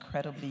was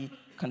incredibly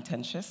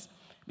contentious,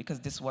 because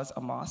this was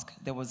a mosque.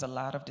 There was a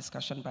lot of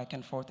discussion back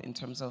and forth in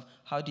terms of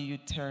how do you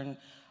turn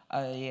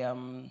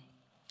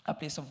a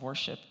place of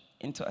worship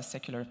into a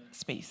secular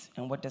space,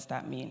 and what does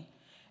that mean?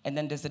 And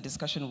then there's a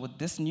discussion with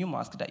this new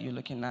mosque that you're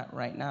looking at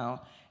right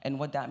now, and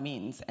what that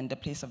means, and the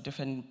place of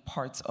different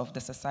parts of the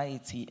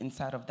society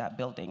inside of that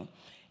building.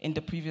 In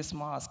the previous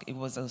mosque, it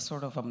was a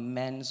sort of a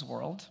men's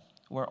world,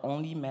 where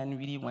only men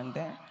really went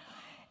there.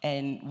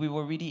 And we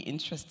were really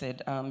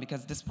interested,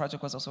 because this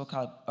project was also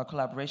a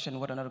collaboration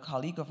with another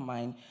colleague of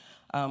mine,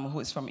 who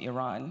is from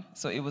Iran.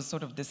 So it was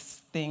sort of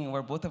this thing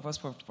where both of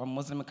us were from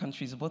Muslim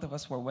countries, both of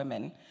us were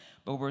women,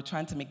 but we were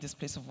trying to make this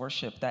place of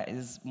worship that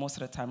is most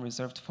of the time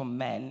reserved for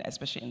men,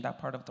 especially in that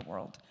part of the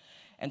world,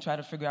 and try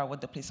to figure out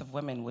what the place of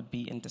women would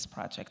be in this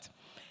project.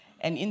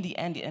 And in the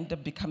end, it ended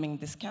up becoming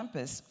this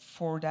campus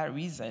for that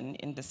reason,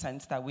 in the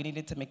sense that we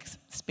needed to make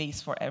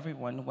space for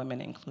everyone,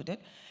 women included,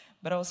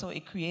 but also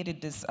it created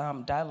this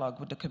dialogue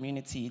with the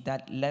community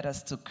that led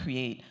us to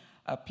create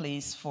a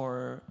place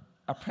for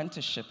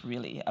apprenticeship,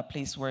 really, a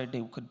place where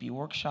there could be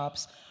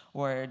workshops,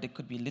 where there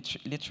could be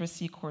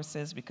literacy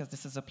courses, because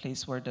this is a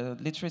place where the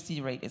literacy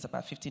rate is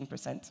about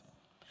 15%.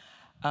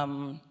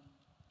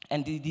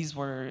 And these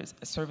were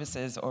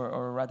services,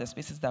 or rather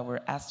spaces that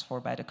were asked for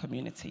by the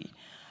community,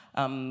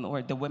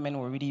 where the women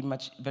were really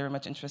very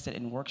much interested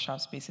in workshop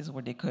spaces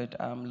where they could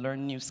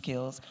learn new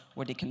skills,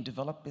 where they can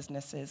develop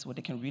businesses, where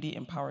they can really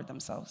empower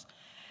themselves.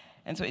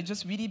 And so it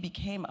just really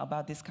became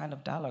about this kind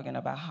of dialogue, and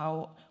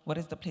about what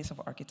is the place of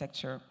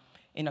architecture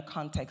in a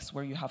context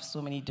where you have so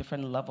many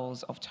different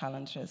levels of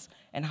challenges,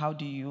 and how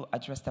do you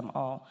address them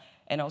all?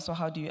 And also,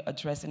 how do you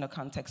address, in a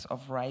context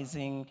of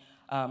rising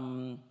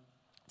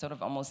sort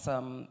of almost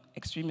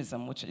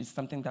extremism, which is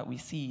something that we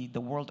see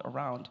the world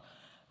around.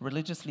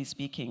 Religiously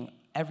speaking,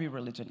 every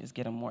religion is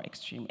getting more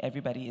extreme.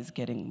 Everybody is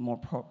getting more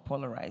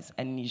polarized,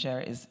 and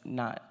Niger is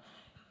not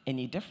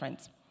any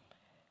different.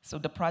 So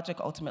the project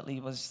ultimately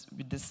was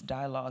this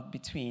dialogue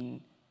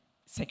between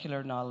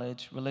secular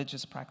knowledge,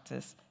 religious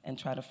practice, and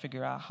try to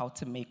figure out how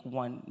to make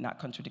one not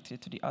contradictory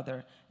to the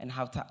other, and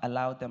how to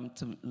allow them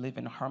to live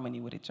in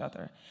harmony with each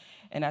other.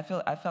 And I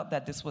felt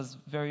that this was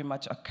very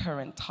much a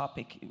current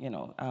topic,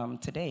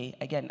 today.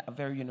 Again, a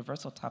very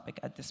universal topic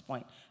at this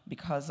point,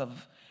 because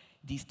of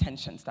these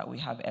tensions that we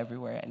have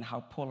everywhere, and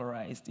how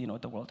polarized,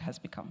 the world has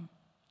become.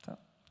 So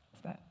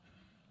that's that.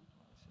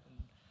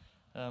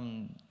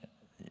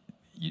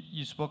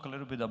 You spoke a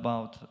little bit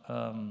about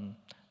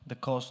the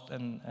cost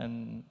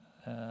and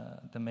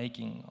the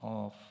making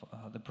of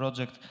the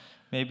project.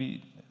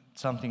 Maybe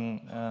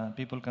something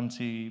people can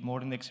see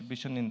more in the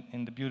exhibition,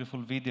 in the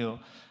beautiful video.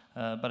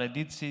 But I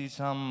did see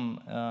some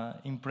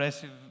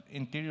impressive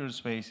interior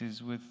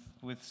spaces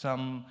with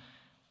some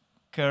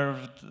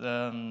curved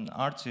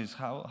arches.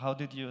 How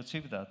did you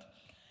achieve that?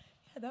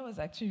 That was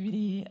actually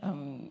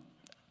really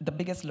the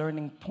biggest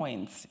learning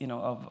points,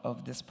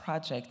 of this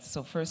project.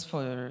 So first,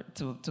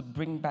 to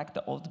bring back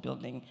the old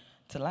building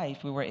to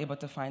life, we were able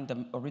to find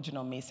the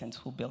original masons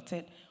who built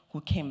it,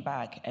 who came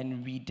back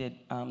and redid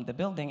the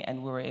building,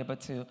 and we were able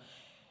to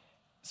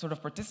sort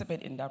of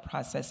participate in that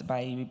process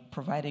by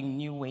providing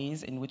new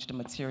ways in which the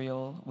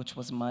material, which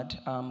was mud,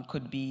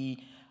 could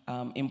be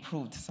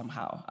improved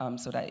somehow,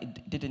 so that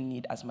it didn't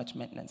need as much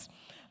maintenance.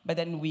 But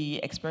then we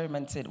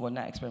experimented, well,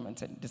 not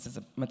experimented, this is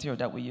a material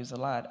that we use a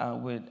lot,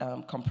 with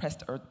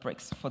compressed earth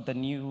bricks for the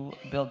new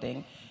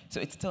building. So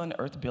it's still an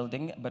earth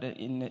building, but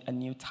in a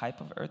new type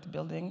of earth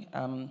building.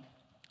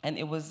 And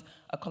it was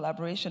a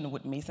collaboration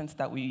with masons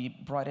that we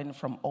brought in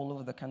from all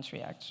over the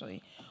country,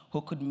 actually,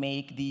 who could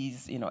make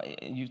these,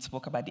 you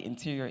spoke about the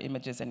interior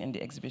images, and in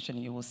the exhibition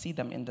you will see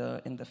them in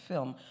the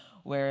film,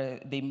 where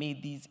they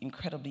made these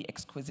incredibly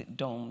exquisite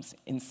domes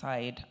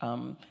inside.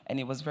 And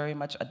it was very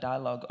much a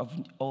dialogue of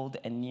old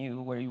and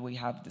new, where we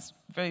have this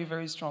very,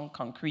 very strong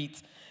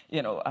concrete,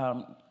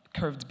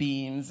 curved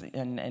beams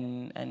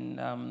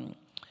and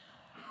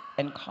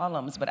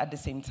columns, but at the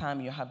same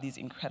time you have these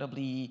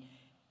incredibly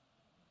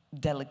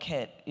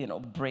delicate,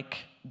 brick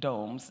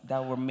domes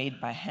that were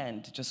made by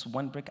hand, just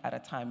one brick at a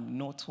time,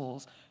 no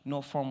tools, no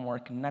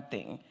formwork,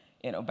 nothing,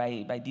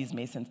 by these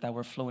masons that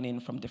were flown in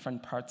from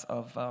different parts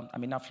of,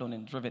 not flown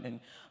in, driven in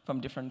from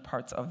different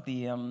parts of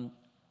the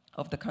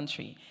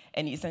country.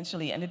 And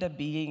essentially ended up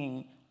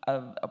being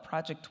a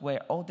project where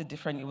all the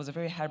different, it was a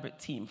very hybrid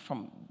team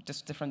from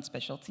just different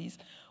specialties,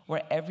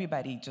 where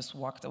everybody just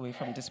walked away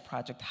from this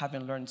project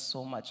having learned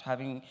so much,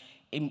 having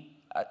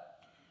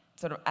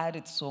sort of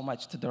added so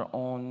much to their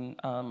own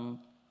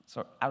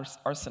sort of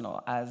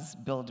arsenal as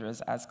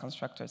builders, as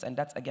constructors. And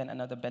that's, again,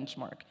 another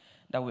benchmark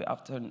that we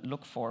often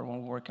look for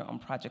when we're working on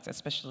projects,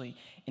 especially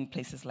in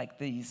places like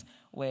these,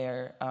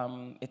 where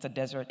it's a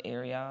desert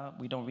area.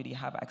 We don't really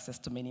have access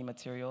to many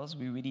materials.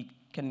 We really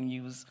can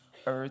use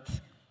earth,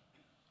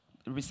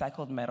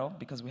 recycled metal,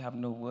 because we have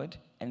no wood,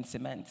 and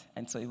cement.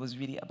 And so it was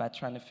really about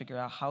trying to figure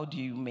out, how do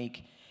you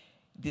make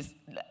this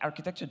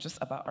architecture just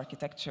about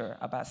architecture,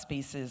 about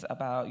spaces,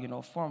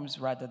 about, forms,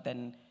 rather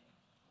than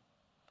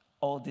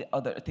all the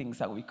other things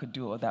that we could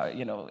do, or that,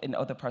 in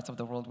other parts of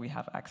the world we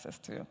have access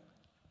to.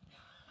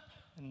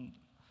 And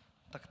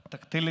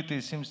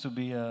tactility seems to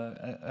be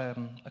a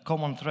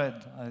common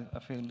thread, I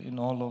feel, in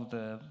all of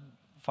the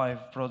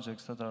 5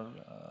 projects that are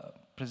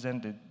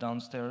presented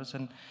downstairs.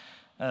 And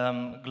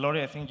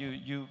Gloria, I think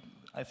you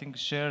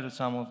shared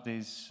some of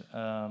these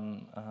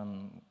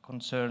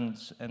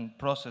concerns and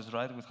process,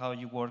 right, with how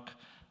you work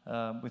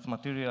with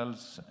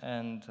materials.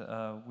 And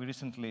we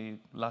recently,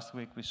 last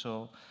week, we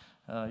saw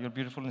your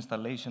beautiful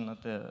installation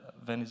at the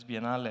Venice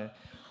Biennale,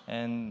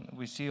 and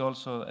we see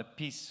also a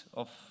piece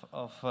of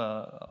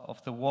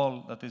the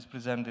wall that is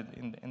presented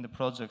in the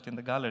project, in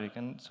the gallery.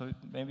 And so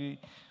maybe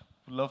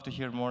we'd love to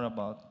hear more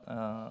about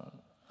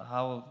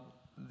how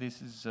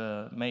this is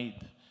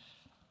made.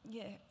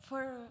 Yeah,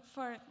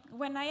 for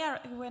when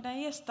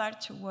I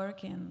start to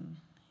work in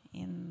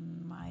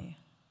my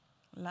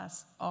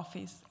last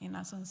office in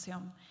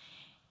Asunción,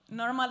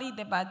 normally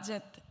the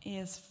budget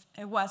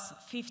was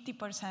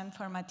 50%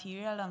 for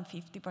material and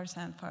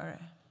 50% for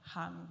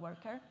hand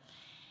worker,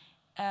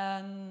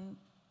 and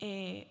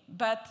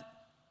but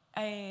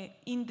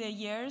in the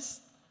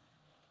years,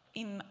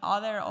 in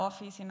other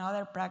office, in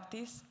other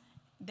practice,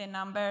 the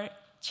number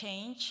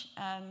changed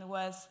and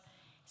was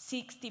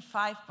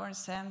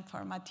 65%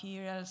 for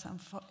materials and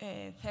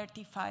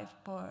 35%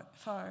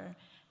 for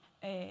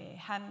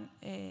hand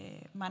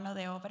mano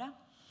de obra.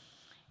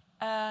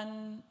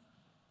 And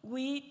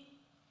we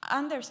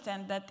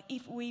understand that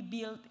if we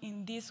build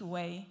in this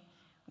way,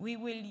 we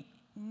will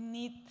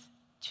need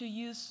to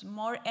use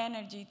more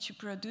energy to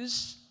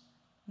produce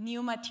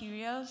new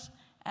materials,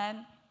 and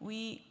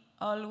we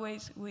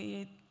always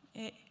will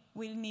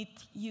need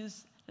to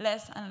use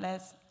less and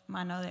less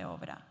mano de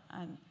obra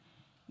and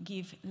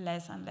give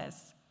less and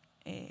less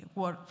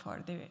work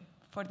for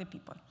the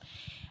people.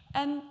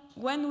 And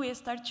when we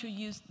start to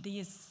use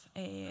this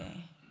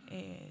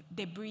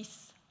debris,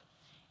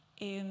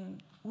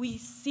 we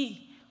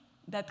see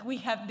that we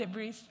have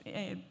debris,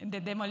 the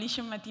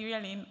demolition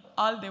material in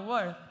all the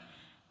world.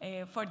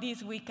 For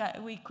this, we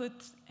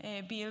could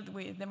build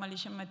with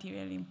demolition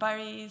material in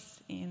Paris,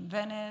 in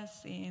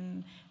Venice,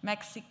 in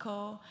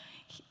Mexico,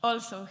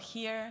 also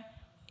here,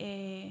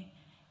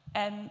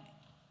 and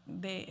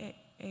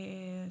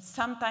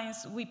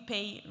sometimes we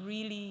pay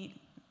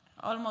really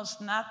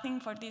almost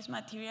nothing for this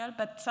material,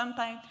 but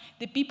sometimes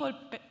the people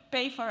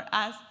pay for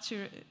us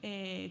to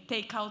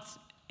take out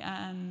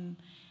and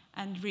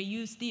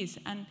reuse this.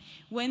 And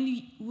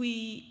when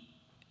we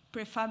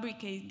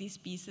prefabricate these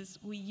pieces,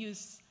 we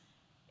use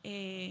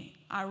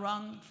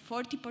around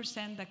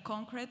 40% the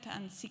concrete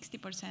and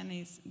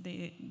 60% is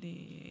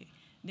the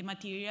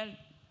material,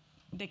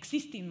 the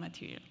existing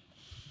material.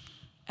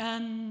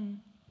 And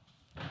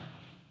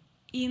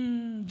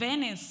in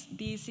Venice,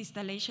 this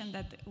installation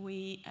that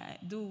we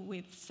do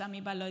with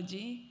Sami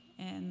Balogi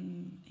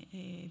and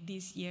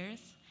these years,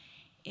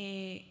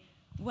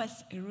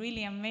 was a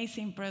really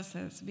amazing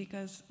process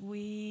because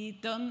we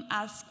don't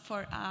ask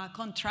for a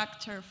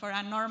contractor, for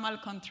a normal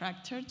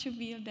contractor to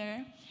build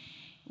there.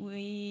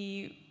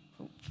 We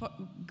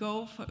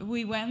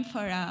went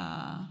for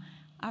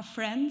a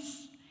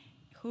friends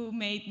who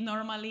made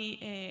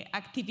normally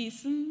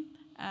activism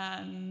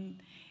and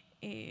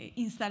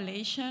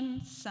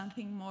installation,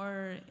 something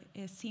more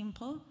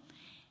simple.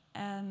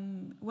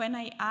 And when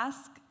I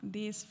ask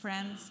these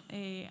friends,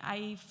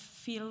 I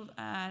feel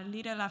a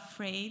little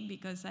afraid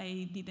because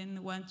I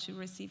didn't want to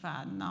receive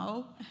a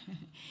no.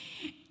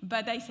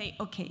 But I say,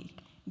 okay,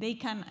 they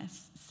can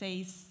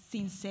say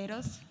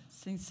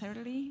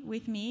sincerely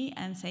with me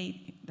and say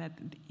that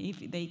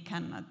if they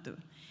cannot do.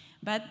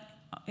 But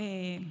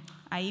I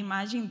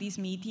imagine this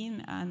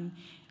meeting and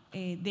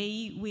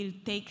they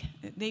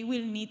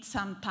will need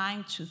some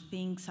time to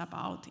think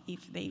about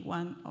if they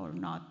want or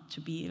not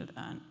to build.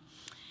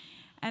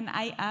 And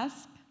I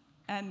asked,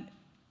 and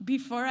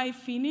before I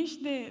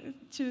finished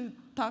to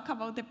talk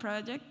about the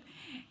project,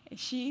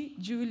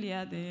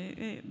 Julia,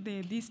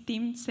 this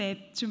team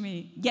said to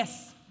me,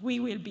 yes, we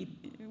will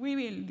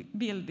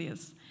build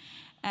this.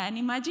 And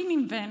imagine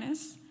in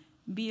Venice,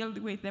 build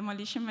with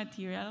demolition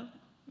material,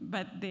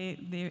 but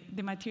the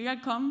material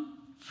come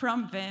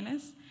from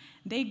Venice.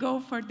 They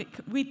go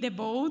with the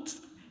boats,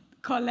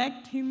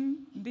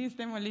 collecting this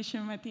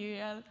demolition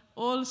material,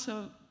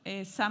 also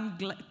some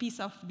piece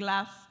of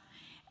glass,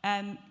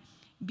 and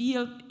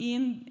built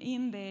in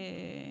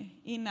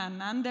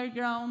an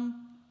underground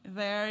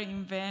there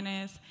in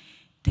Venice,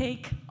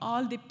 take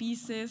all the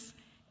pieces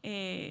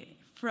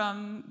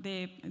from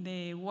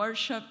the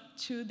workshop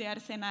to the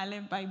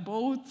Arsenale by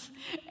boat.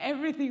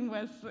 Everything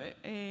was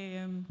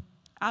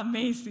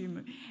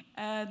amazing.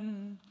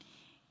 And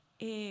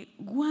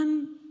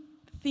one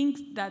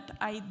thing that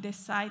I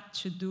decided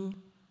to do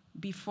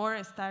before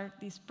I start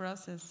this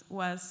process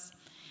was,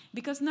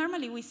 because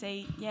normally we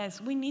say,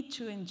 yes, we need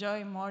to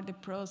enjoy more the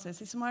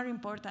process. It's more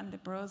important the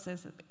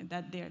process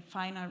than the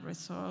final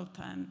result.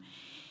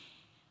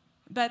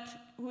 But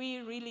we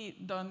really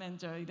don't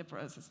enjoy the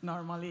process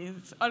normally.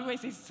 It's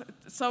always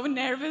so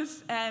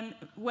nervous. And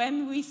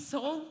when we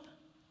sold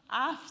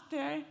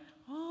after,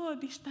 oh,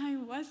 this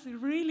time was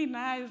really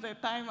nice, the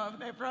time of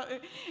the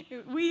process.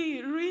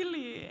 We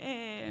really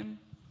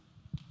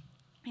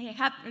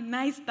had a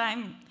nice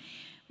time.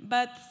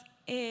 But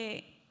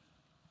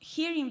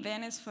here in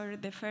Venice, for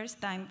the first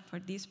time for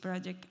this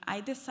project,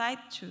 I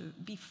decided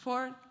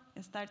before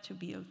I start to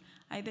build,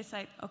 I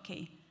decided,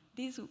 okay,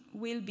 this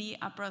will be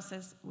a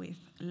process with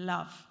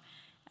love.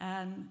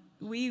 And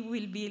we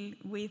will build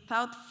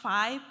without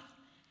fight,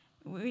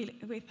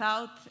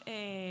 without,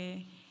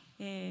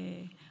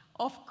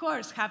 of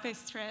course, have a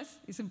stress.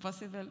 It's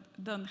impossible,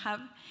 don't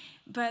have.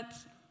 But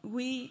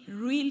we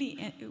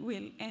really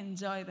will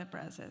enjoy the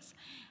process.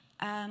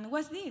 And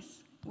what's this?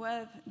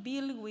 Well,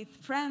 build with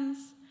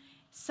friends.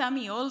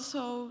 Sammy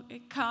also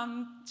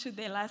come to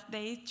the last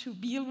day to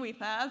build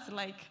with us,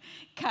 like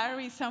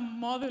carry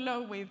some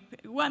modulo with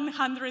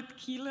 100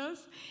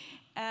 kilos,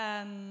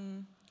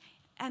 and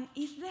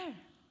it's there.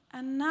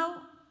 And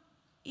now,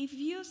 if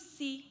you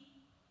see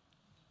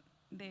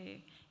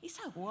it's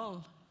a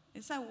wall.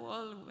 It's a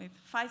wall with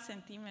 5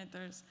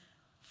 centimeters,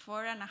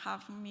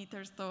 4.5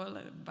 meters tall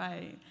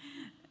by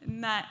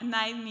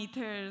 9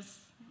 meters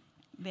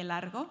de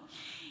largo.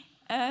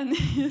 And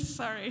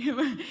sorry,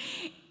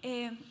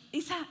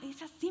 it's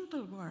a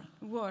simple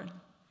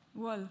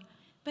wall.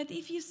 But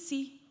if you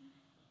see,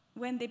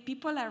 when the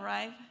people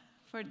arrive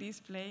for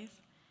this place,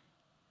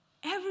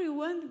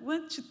 everyone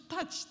wants to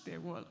touch the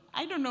wall.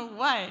 I don't know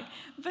why,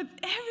 but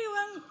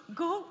everyone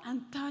go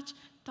and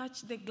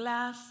touch the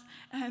glass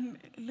and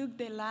look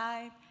the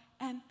light.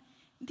 And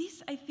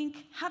this, I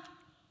think, have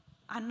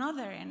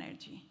another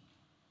energy.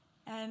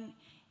 And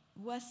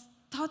was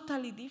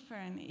totally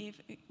different.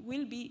 It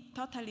will be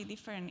totally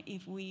different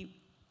if we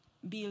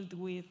build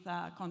with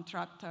a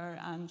contractor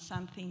and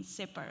something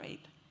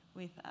separate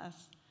with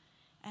us.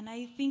 And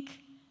I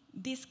think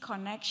this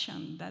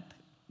connection that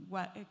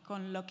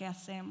con lo que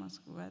hacemos,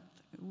 what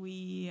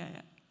we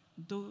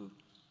do,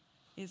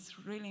 is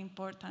really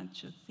important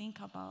to think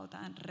about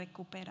and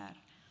recuperar.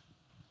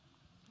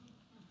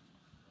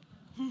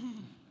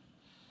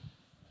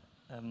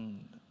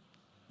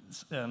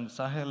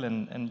 Sahel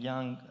and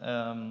Yang,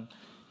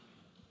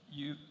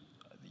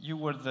 you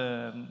were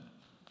the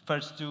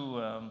first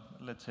two,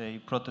 let's say,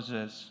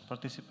 proteges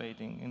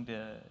participating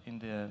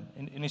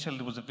initially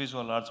it was a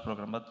visual arts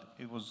program, but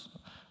it was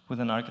with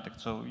an architect.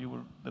 So you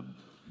were the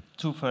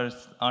two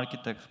first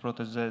architect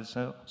proteges.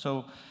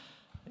 So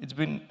it's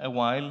been a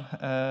while.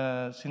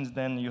 Since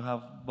then, you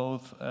have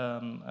both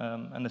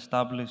an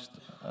established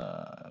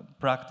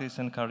practice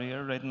and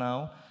career right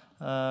now.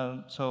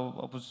 So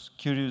I was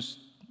curious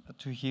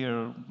to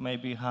hear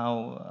maybe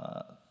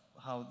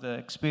how the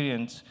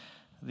experience,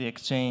 the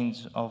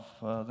exchange of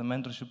the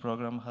mentorship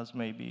program has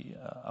maybe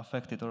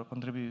affected or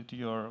contributed to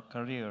your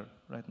career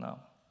right now.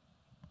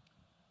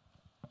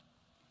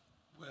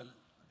 Well,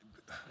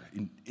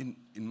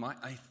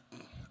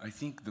 I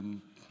think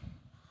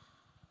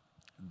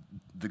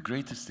the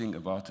greatest thing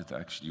about it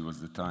actually was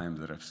the time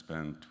that I've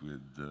spent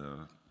with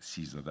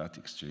CISA, that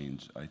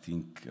exchange. I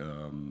think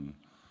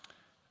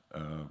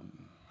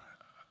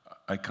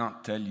I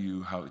can't tell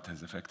you how it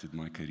has affected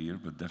my career,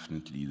 but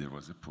definitely there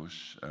was a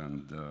push,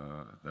 and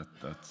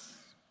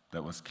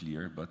that was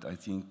clear. But I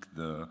think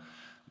the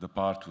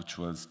part which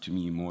was, to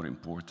me, more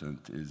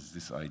important is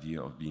this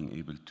idea of being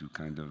able to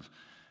kind of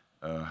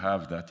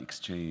have that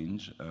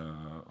exchange,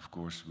 of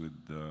course, with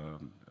a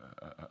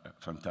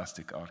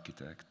fantastic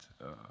architect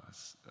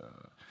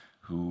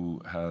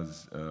who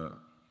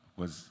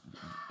was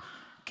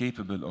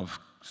capable of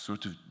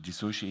sort of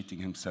dissociating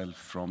himself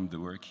from the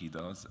work he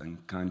does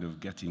and kind of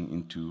getting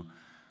into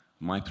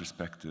my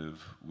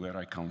perspective, where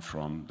I come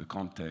from, the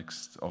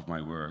context of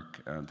my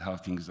work, and how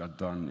things are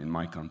done in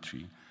my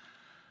country.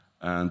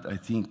 And I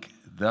think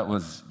that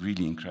was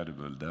really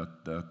incredible,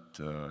 that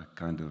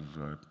kind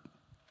of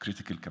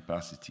critical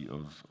capacity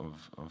of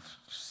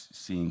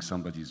seeing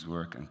somebody's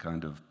work and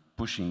kind of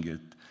pushing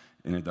it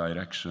in a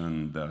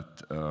direction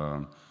that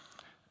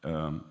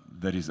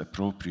that is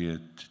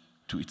appropriate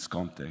to its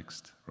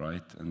context,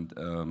 right? And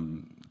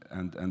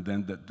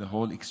then the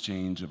whole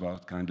exchange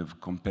about kind of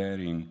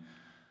comparing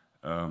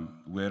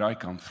where I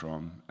come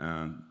from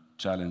and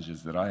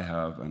challenges that I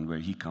have and where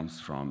he comes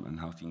from and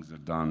how things are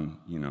done,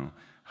 you know,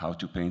 how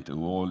to paint a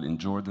wall in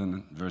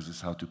Jordan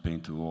versus how to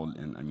paint a wall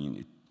in, I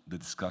mean, the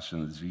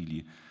discussions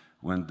really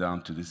went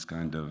down to this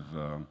kind of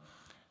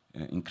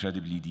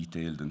incredibly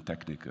detailed and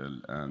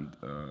technical and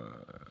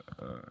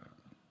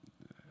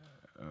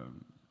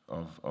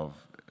of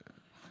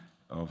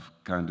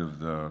kind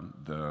of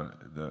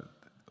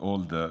all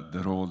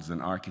the roles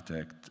an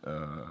architect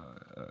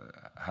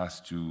has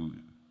to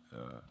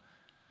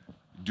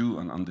do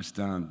and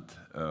understand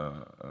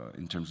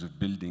in terms of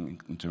building,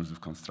 in terms of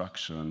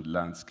construction,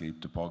 landscape,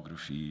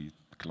 topography,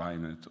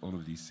 climate, all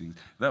of these things.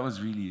 That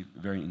was really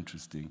very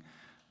interesting.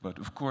 But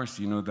of course,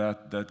 you know,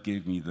 that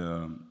gave me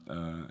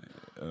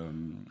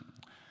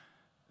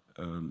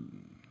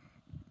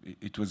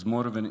it was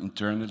more of an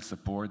internal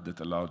support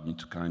that allowed me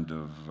to kind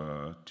of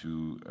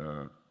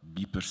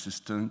be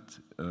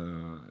persistent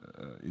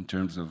in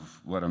terms of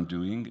what I'm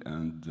doing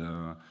and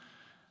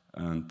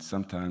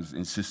sometimes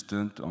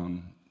insistent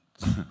on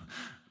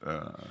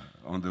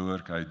on the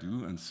work I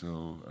do, and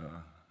so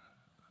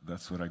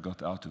that's what I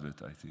got out of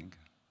it, I think.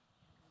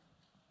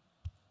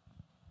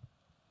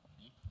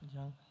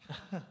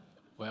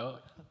 Well,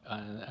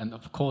 and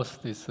of course,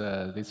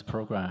 this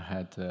program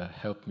had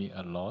helped me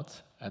a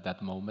lot at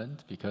that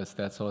moment, because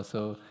that's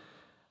also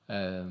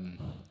the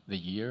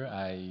year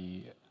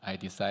I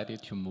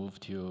decided to move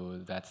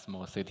to that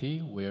small city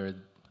where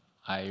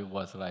I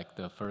was like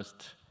the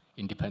first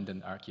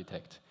independent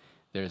architect.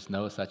 There is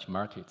no such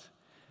market.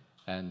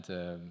 And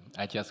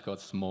I just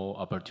got small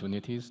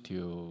opportunities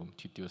to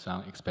do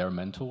some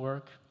experimental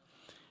work.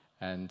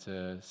 And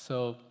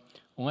so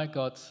when I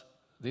got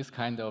this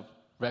kind of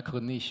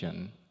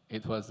recognition,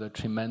 it was a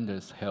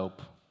tremendous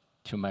help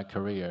to my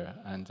career.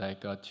 And I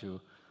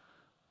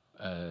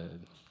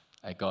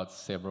got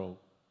several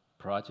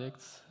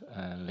projects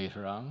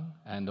later on.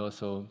 And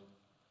also,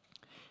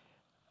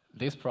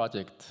 this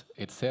project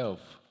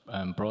itself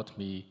brought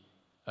me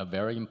a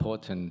very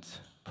important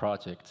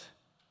project.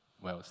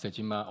 Well,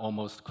 Sejima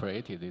almost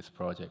created this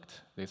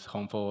project, this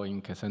home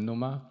in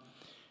Kesenuma.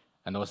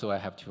 And also I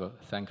have to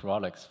thank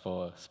Rolex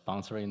for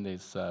sponsoring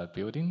this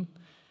building.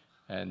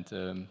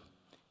 And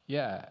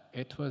yeah,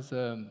 it was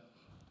a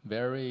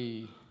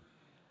very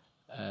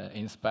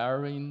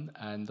inspiring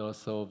and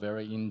also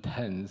very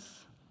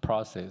intense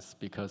process,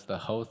 because the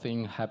whole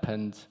thing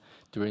happened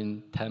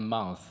during 10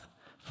 months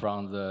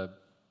from the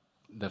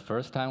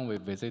first time we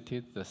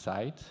visited the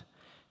site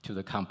to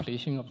the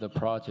completion of the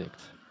project.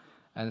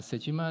 And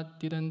Sejima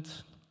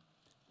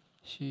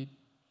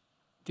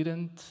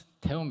didn't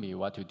tell me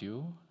what to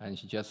do, and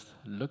she just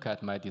looked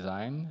at my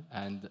design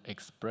and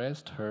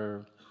expressed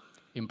her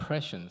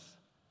impressions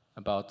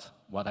about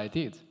what I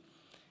did.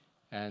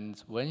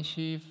 And when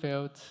she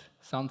felt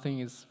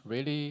something is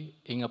really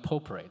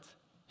inappropriate,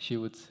 she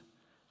would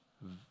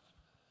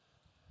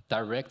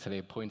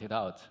directly point it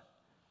out.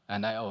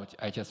 And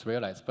I just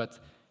realized, but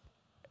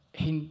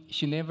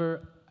she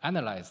never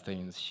analyzed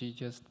things. She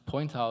just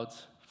pointed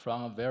out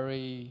from her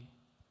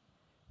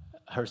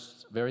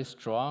very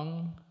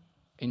strong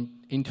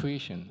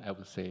intuition, I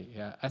would say.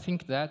 Yeah, I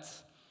think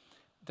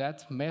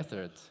that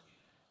method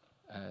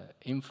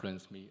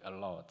influenced me a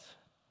lot.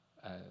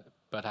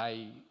 But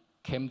I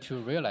came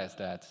to realize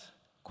that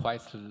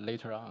quite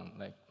later on,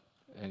 like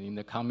in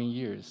the coming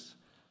years,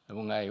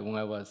 when I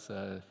was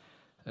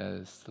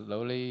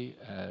slowly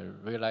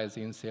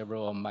realizing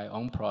several of my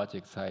own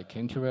projects, I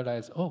came to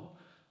realize, oh,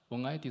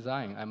 when I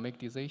design, I make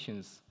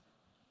decisions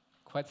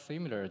quite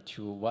similar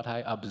to what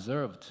I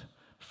observed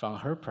from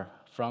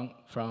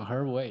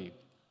her way.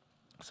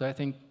 So I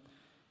think,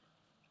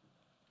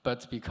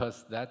 but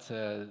because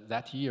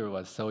that year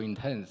was so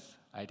intense,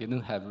 I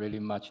didn't have really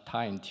much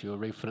time to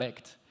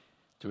reflect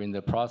during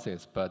the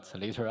process. But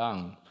later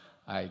on,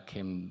 I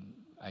came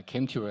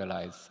to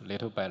realize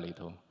little by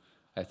little.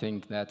 I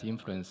think that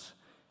influence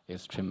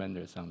is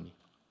tremendous on me.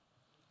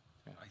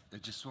 Yeah. I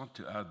just want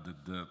to add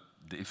that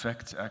the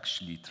effects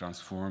actually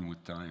transform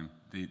with time.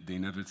 They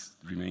never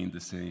remain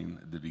the same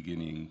at the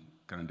beginning,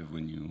 kind of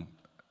when you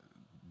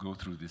go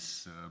through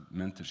this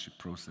mentorship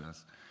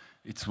process.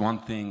 It's one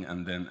thing,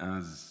 and then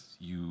as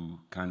you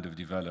kind of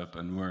develop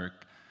and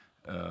work,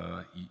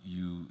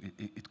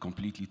 it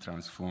completely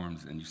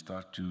transforms, and you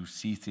start to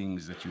see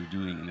things that you're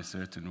doing in a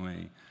certain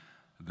way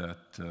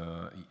that,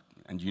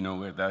 and you know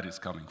where that is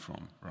coming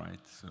from, right?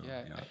 So,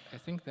 yeah. I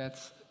think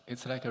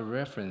it's like a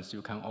reference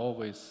you can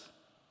always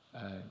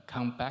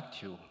come back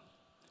to,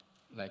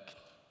 like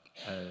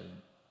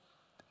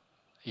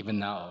even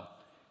now,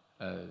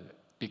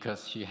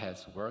 because he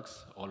has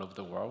works all over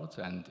the world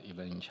and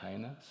even in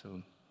China.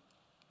 So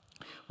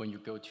when you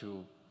go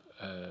to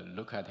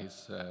look at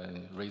his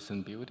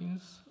recent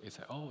buildings, it's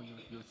like, oh,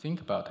 you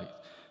think about it,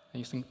 and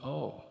you think,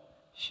 oh,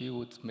 she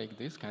would make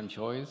this kind of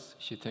choice.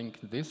 She thinks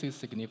this is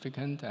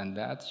significant, and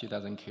that she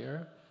doesn't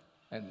care.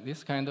 And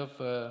this kind of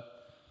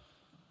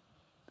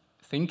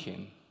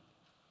thinking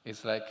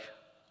is like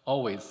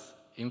always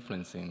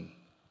influencing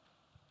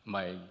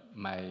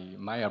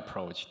my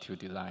approach to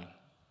design.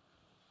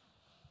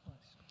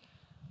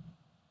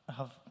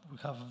 We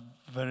have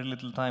very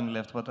little time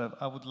left, but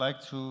I would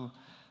like to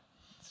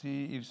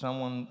see if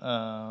someone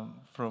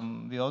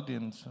from the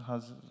audience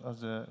has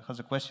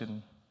a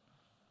question.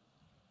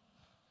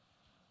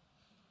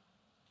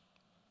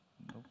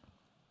 Nope.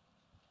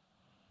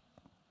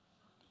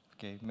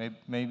 Okay,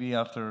 maybe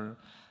after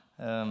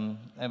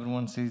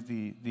everyone sees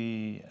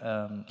the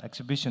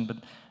exhibition. But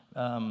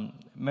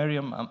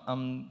Miriam,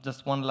 I'm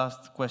just one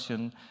last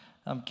question.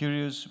 I'm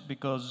curious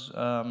because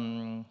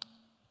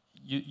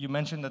you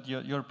mentioned that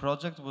your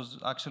project was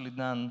actually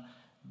done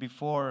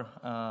before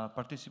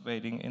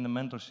participating in the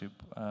mentorship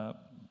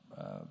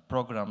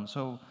program.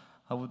 So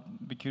I would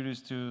be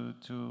curious to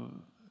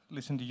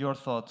listen to your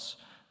thoughts.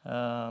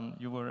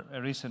 You were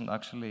a recent,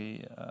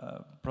 actually,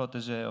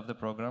 protege of the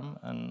program,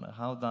 and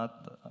how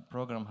that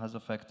program has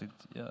affected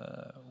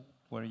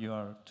where you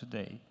are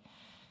today.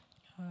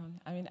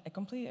 I mean, I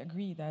completely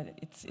agree that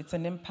it's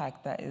an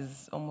impact that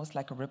is almost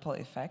like a ripple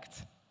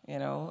effect. You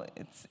know,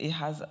 it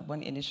has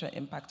one initial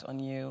impact on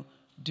you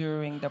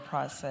during the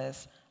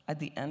process, at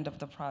the end of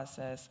the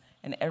process,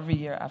 and every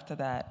year after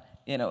that.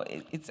 You know,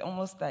 it's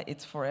almost that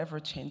it's forever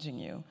changing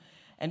you.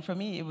 And for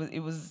me,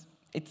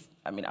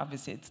 I mean,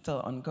 obviously, it's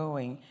still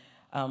ongoing.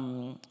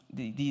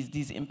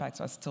 These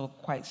impacts are still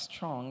quite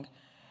strong.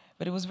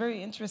 But it was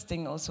very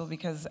interesting also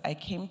because I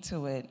came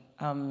to it,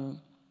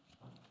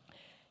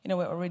 you know,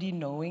 already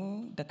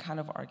knowing the kind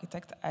of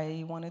architect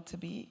I wanted to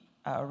be.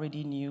 I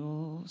already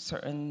knew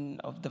certain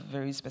of the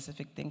very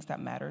specific things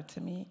that mattered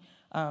to me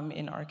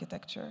in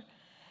architecture.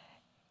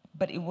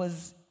 But it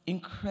was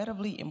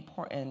incredibly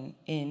important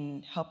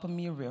in helping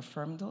me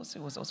reaffirm those.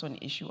 It was also an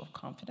issue of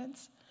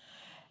confidence.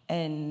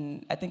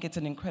 And I think it's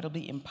an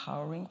incredibly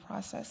empowering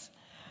process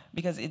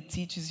because it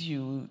teaches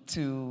you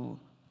to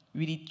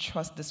really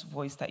trust this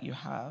voice that you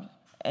have,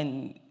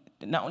 and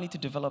not only to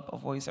develop a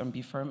voice and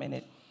be firm in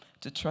it,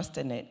 to trust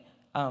in it,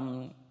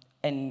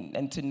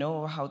 and to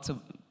know how to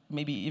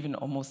maybe even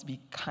almost be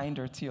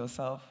kinder to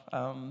yourself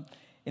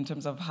in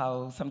terms of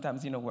how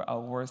sometimes, you know, we're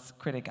our worst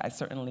critic. I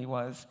certainly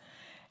was.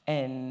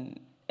 And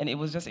it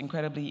was just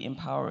incredibly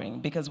empowering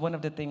because one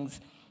of the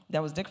things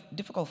that was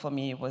difficult for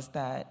me was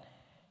that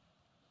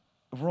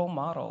role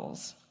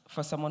models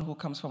for someone who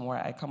comes from where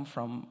I come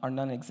from are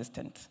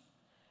non-existent.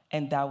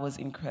 And that was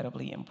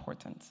incredibly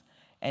important.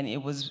 And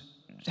it was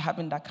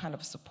having that kind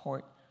of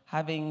support,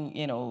 having,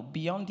 you know,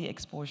 beyond the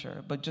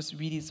exposure, but just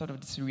really sort of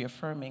this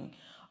reaffirming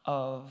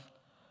of,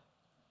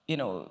 you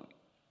know,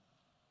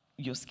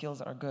 your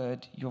skills are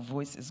good, your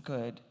voice is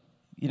good,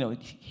 you know,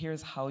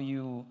 here's how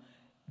you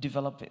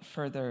develop it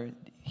further,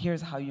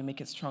 here's how you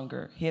make it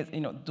stronger. Here's,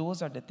 you know,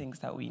 those are the things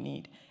that we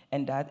need.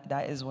 And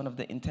that is one of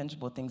the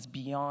intangible things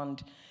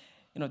beyond,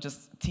 you know,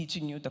 just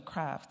teaching you the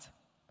craft,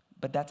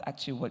 but that's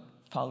actually what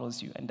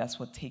follows you, and that's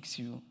what takes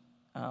you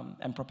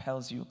and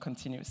propels you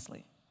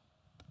continuously.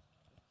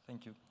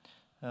 Thank you.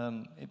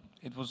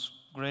 It was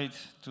great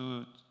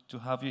to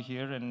have you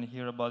here and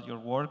hear about your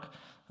work.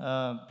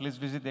 Please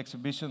visit the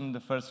exhibition, the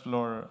first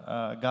floor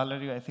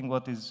gallery. I think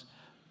what is,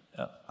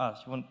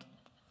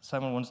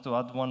 Simon wants to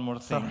add one more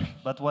thing. Sorry.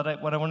 But what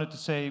I wanted to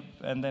say,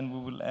 and then we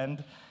will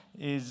end,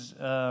 is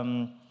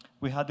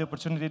we had the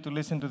opportunity to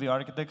listen to the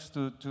architects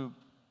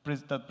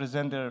that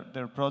present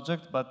their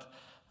project, but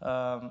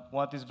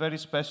what is very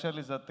special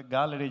is that the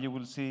gallery, you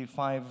will see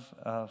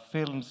 5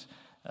 films,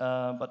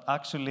 but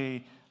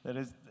actually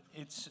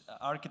each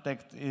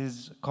architect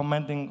is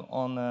commenting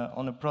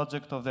on a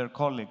project of their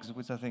colleagues,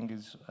 which I think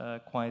is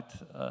quite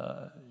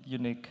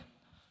unique.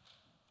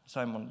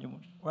 Simon,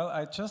 Well,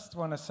 I just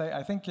want to say,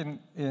 I think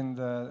in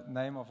the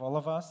name of all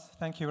of us,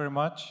 thank you very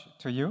much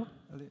to you,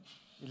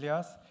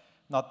 Ilias,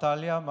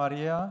 Natalia,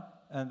 Maria,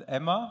 and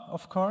Emma,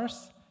 of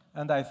course.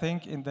 And I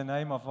think in the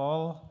name of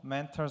all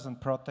mentors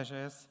and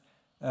proteges,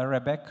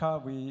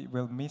 Rebecca, we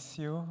will miss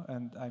you,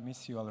 and I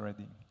miss you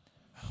already.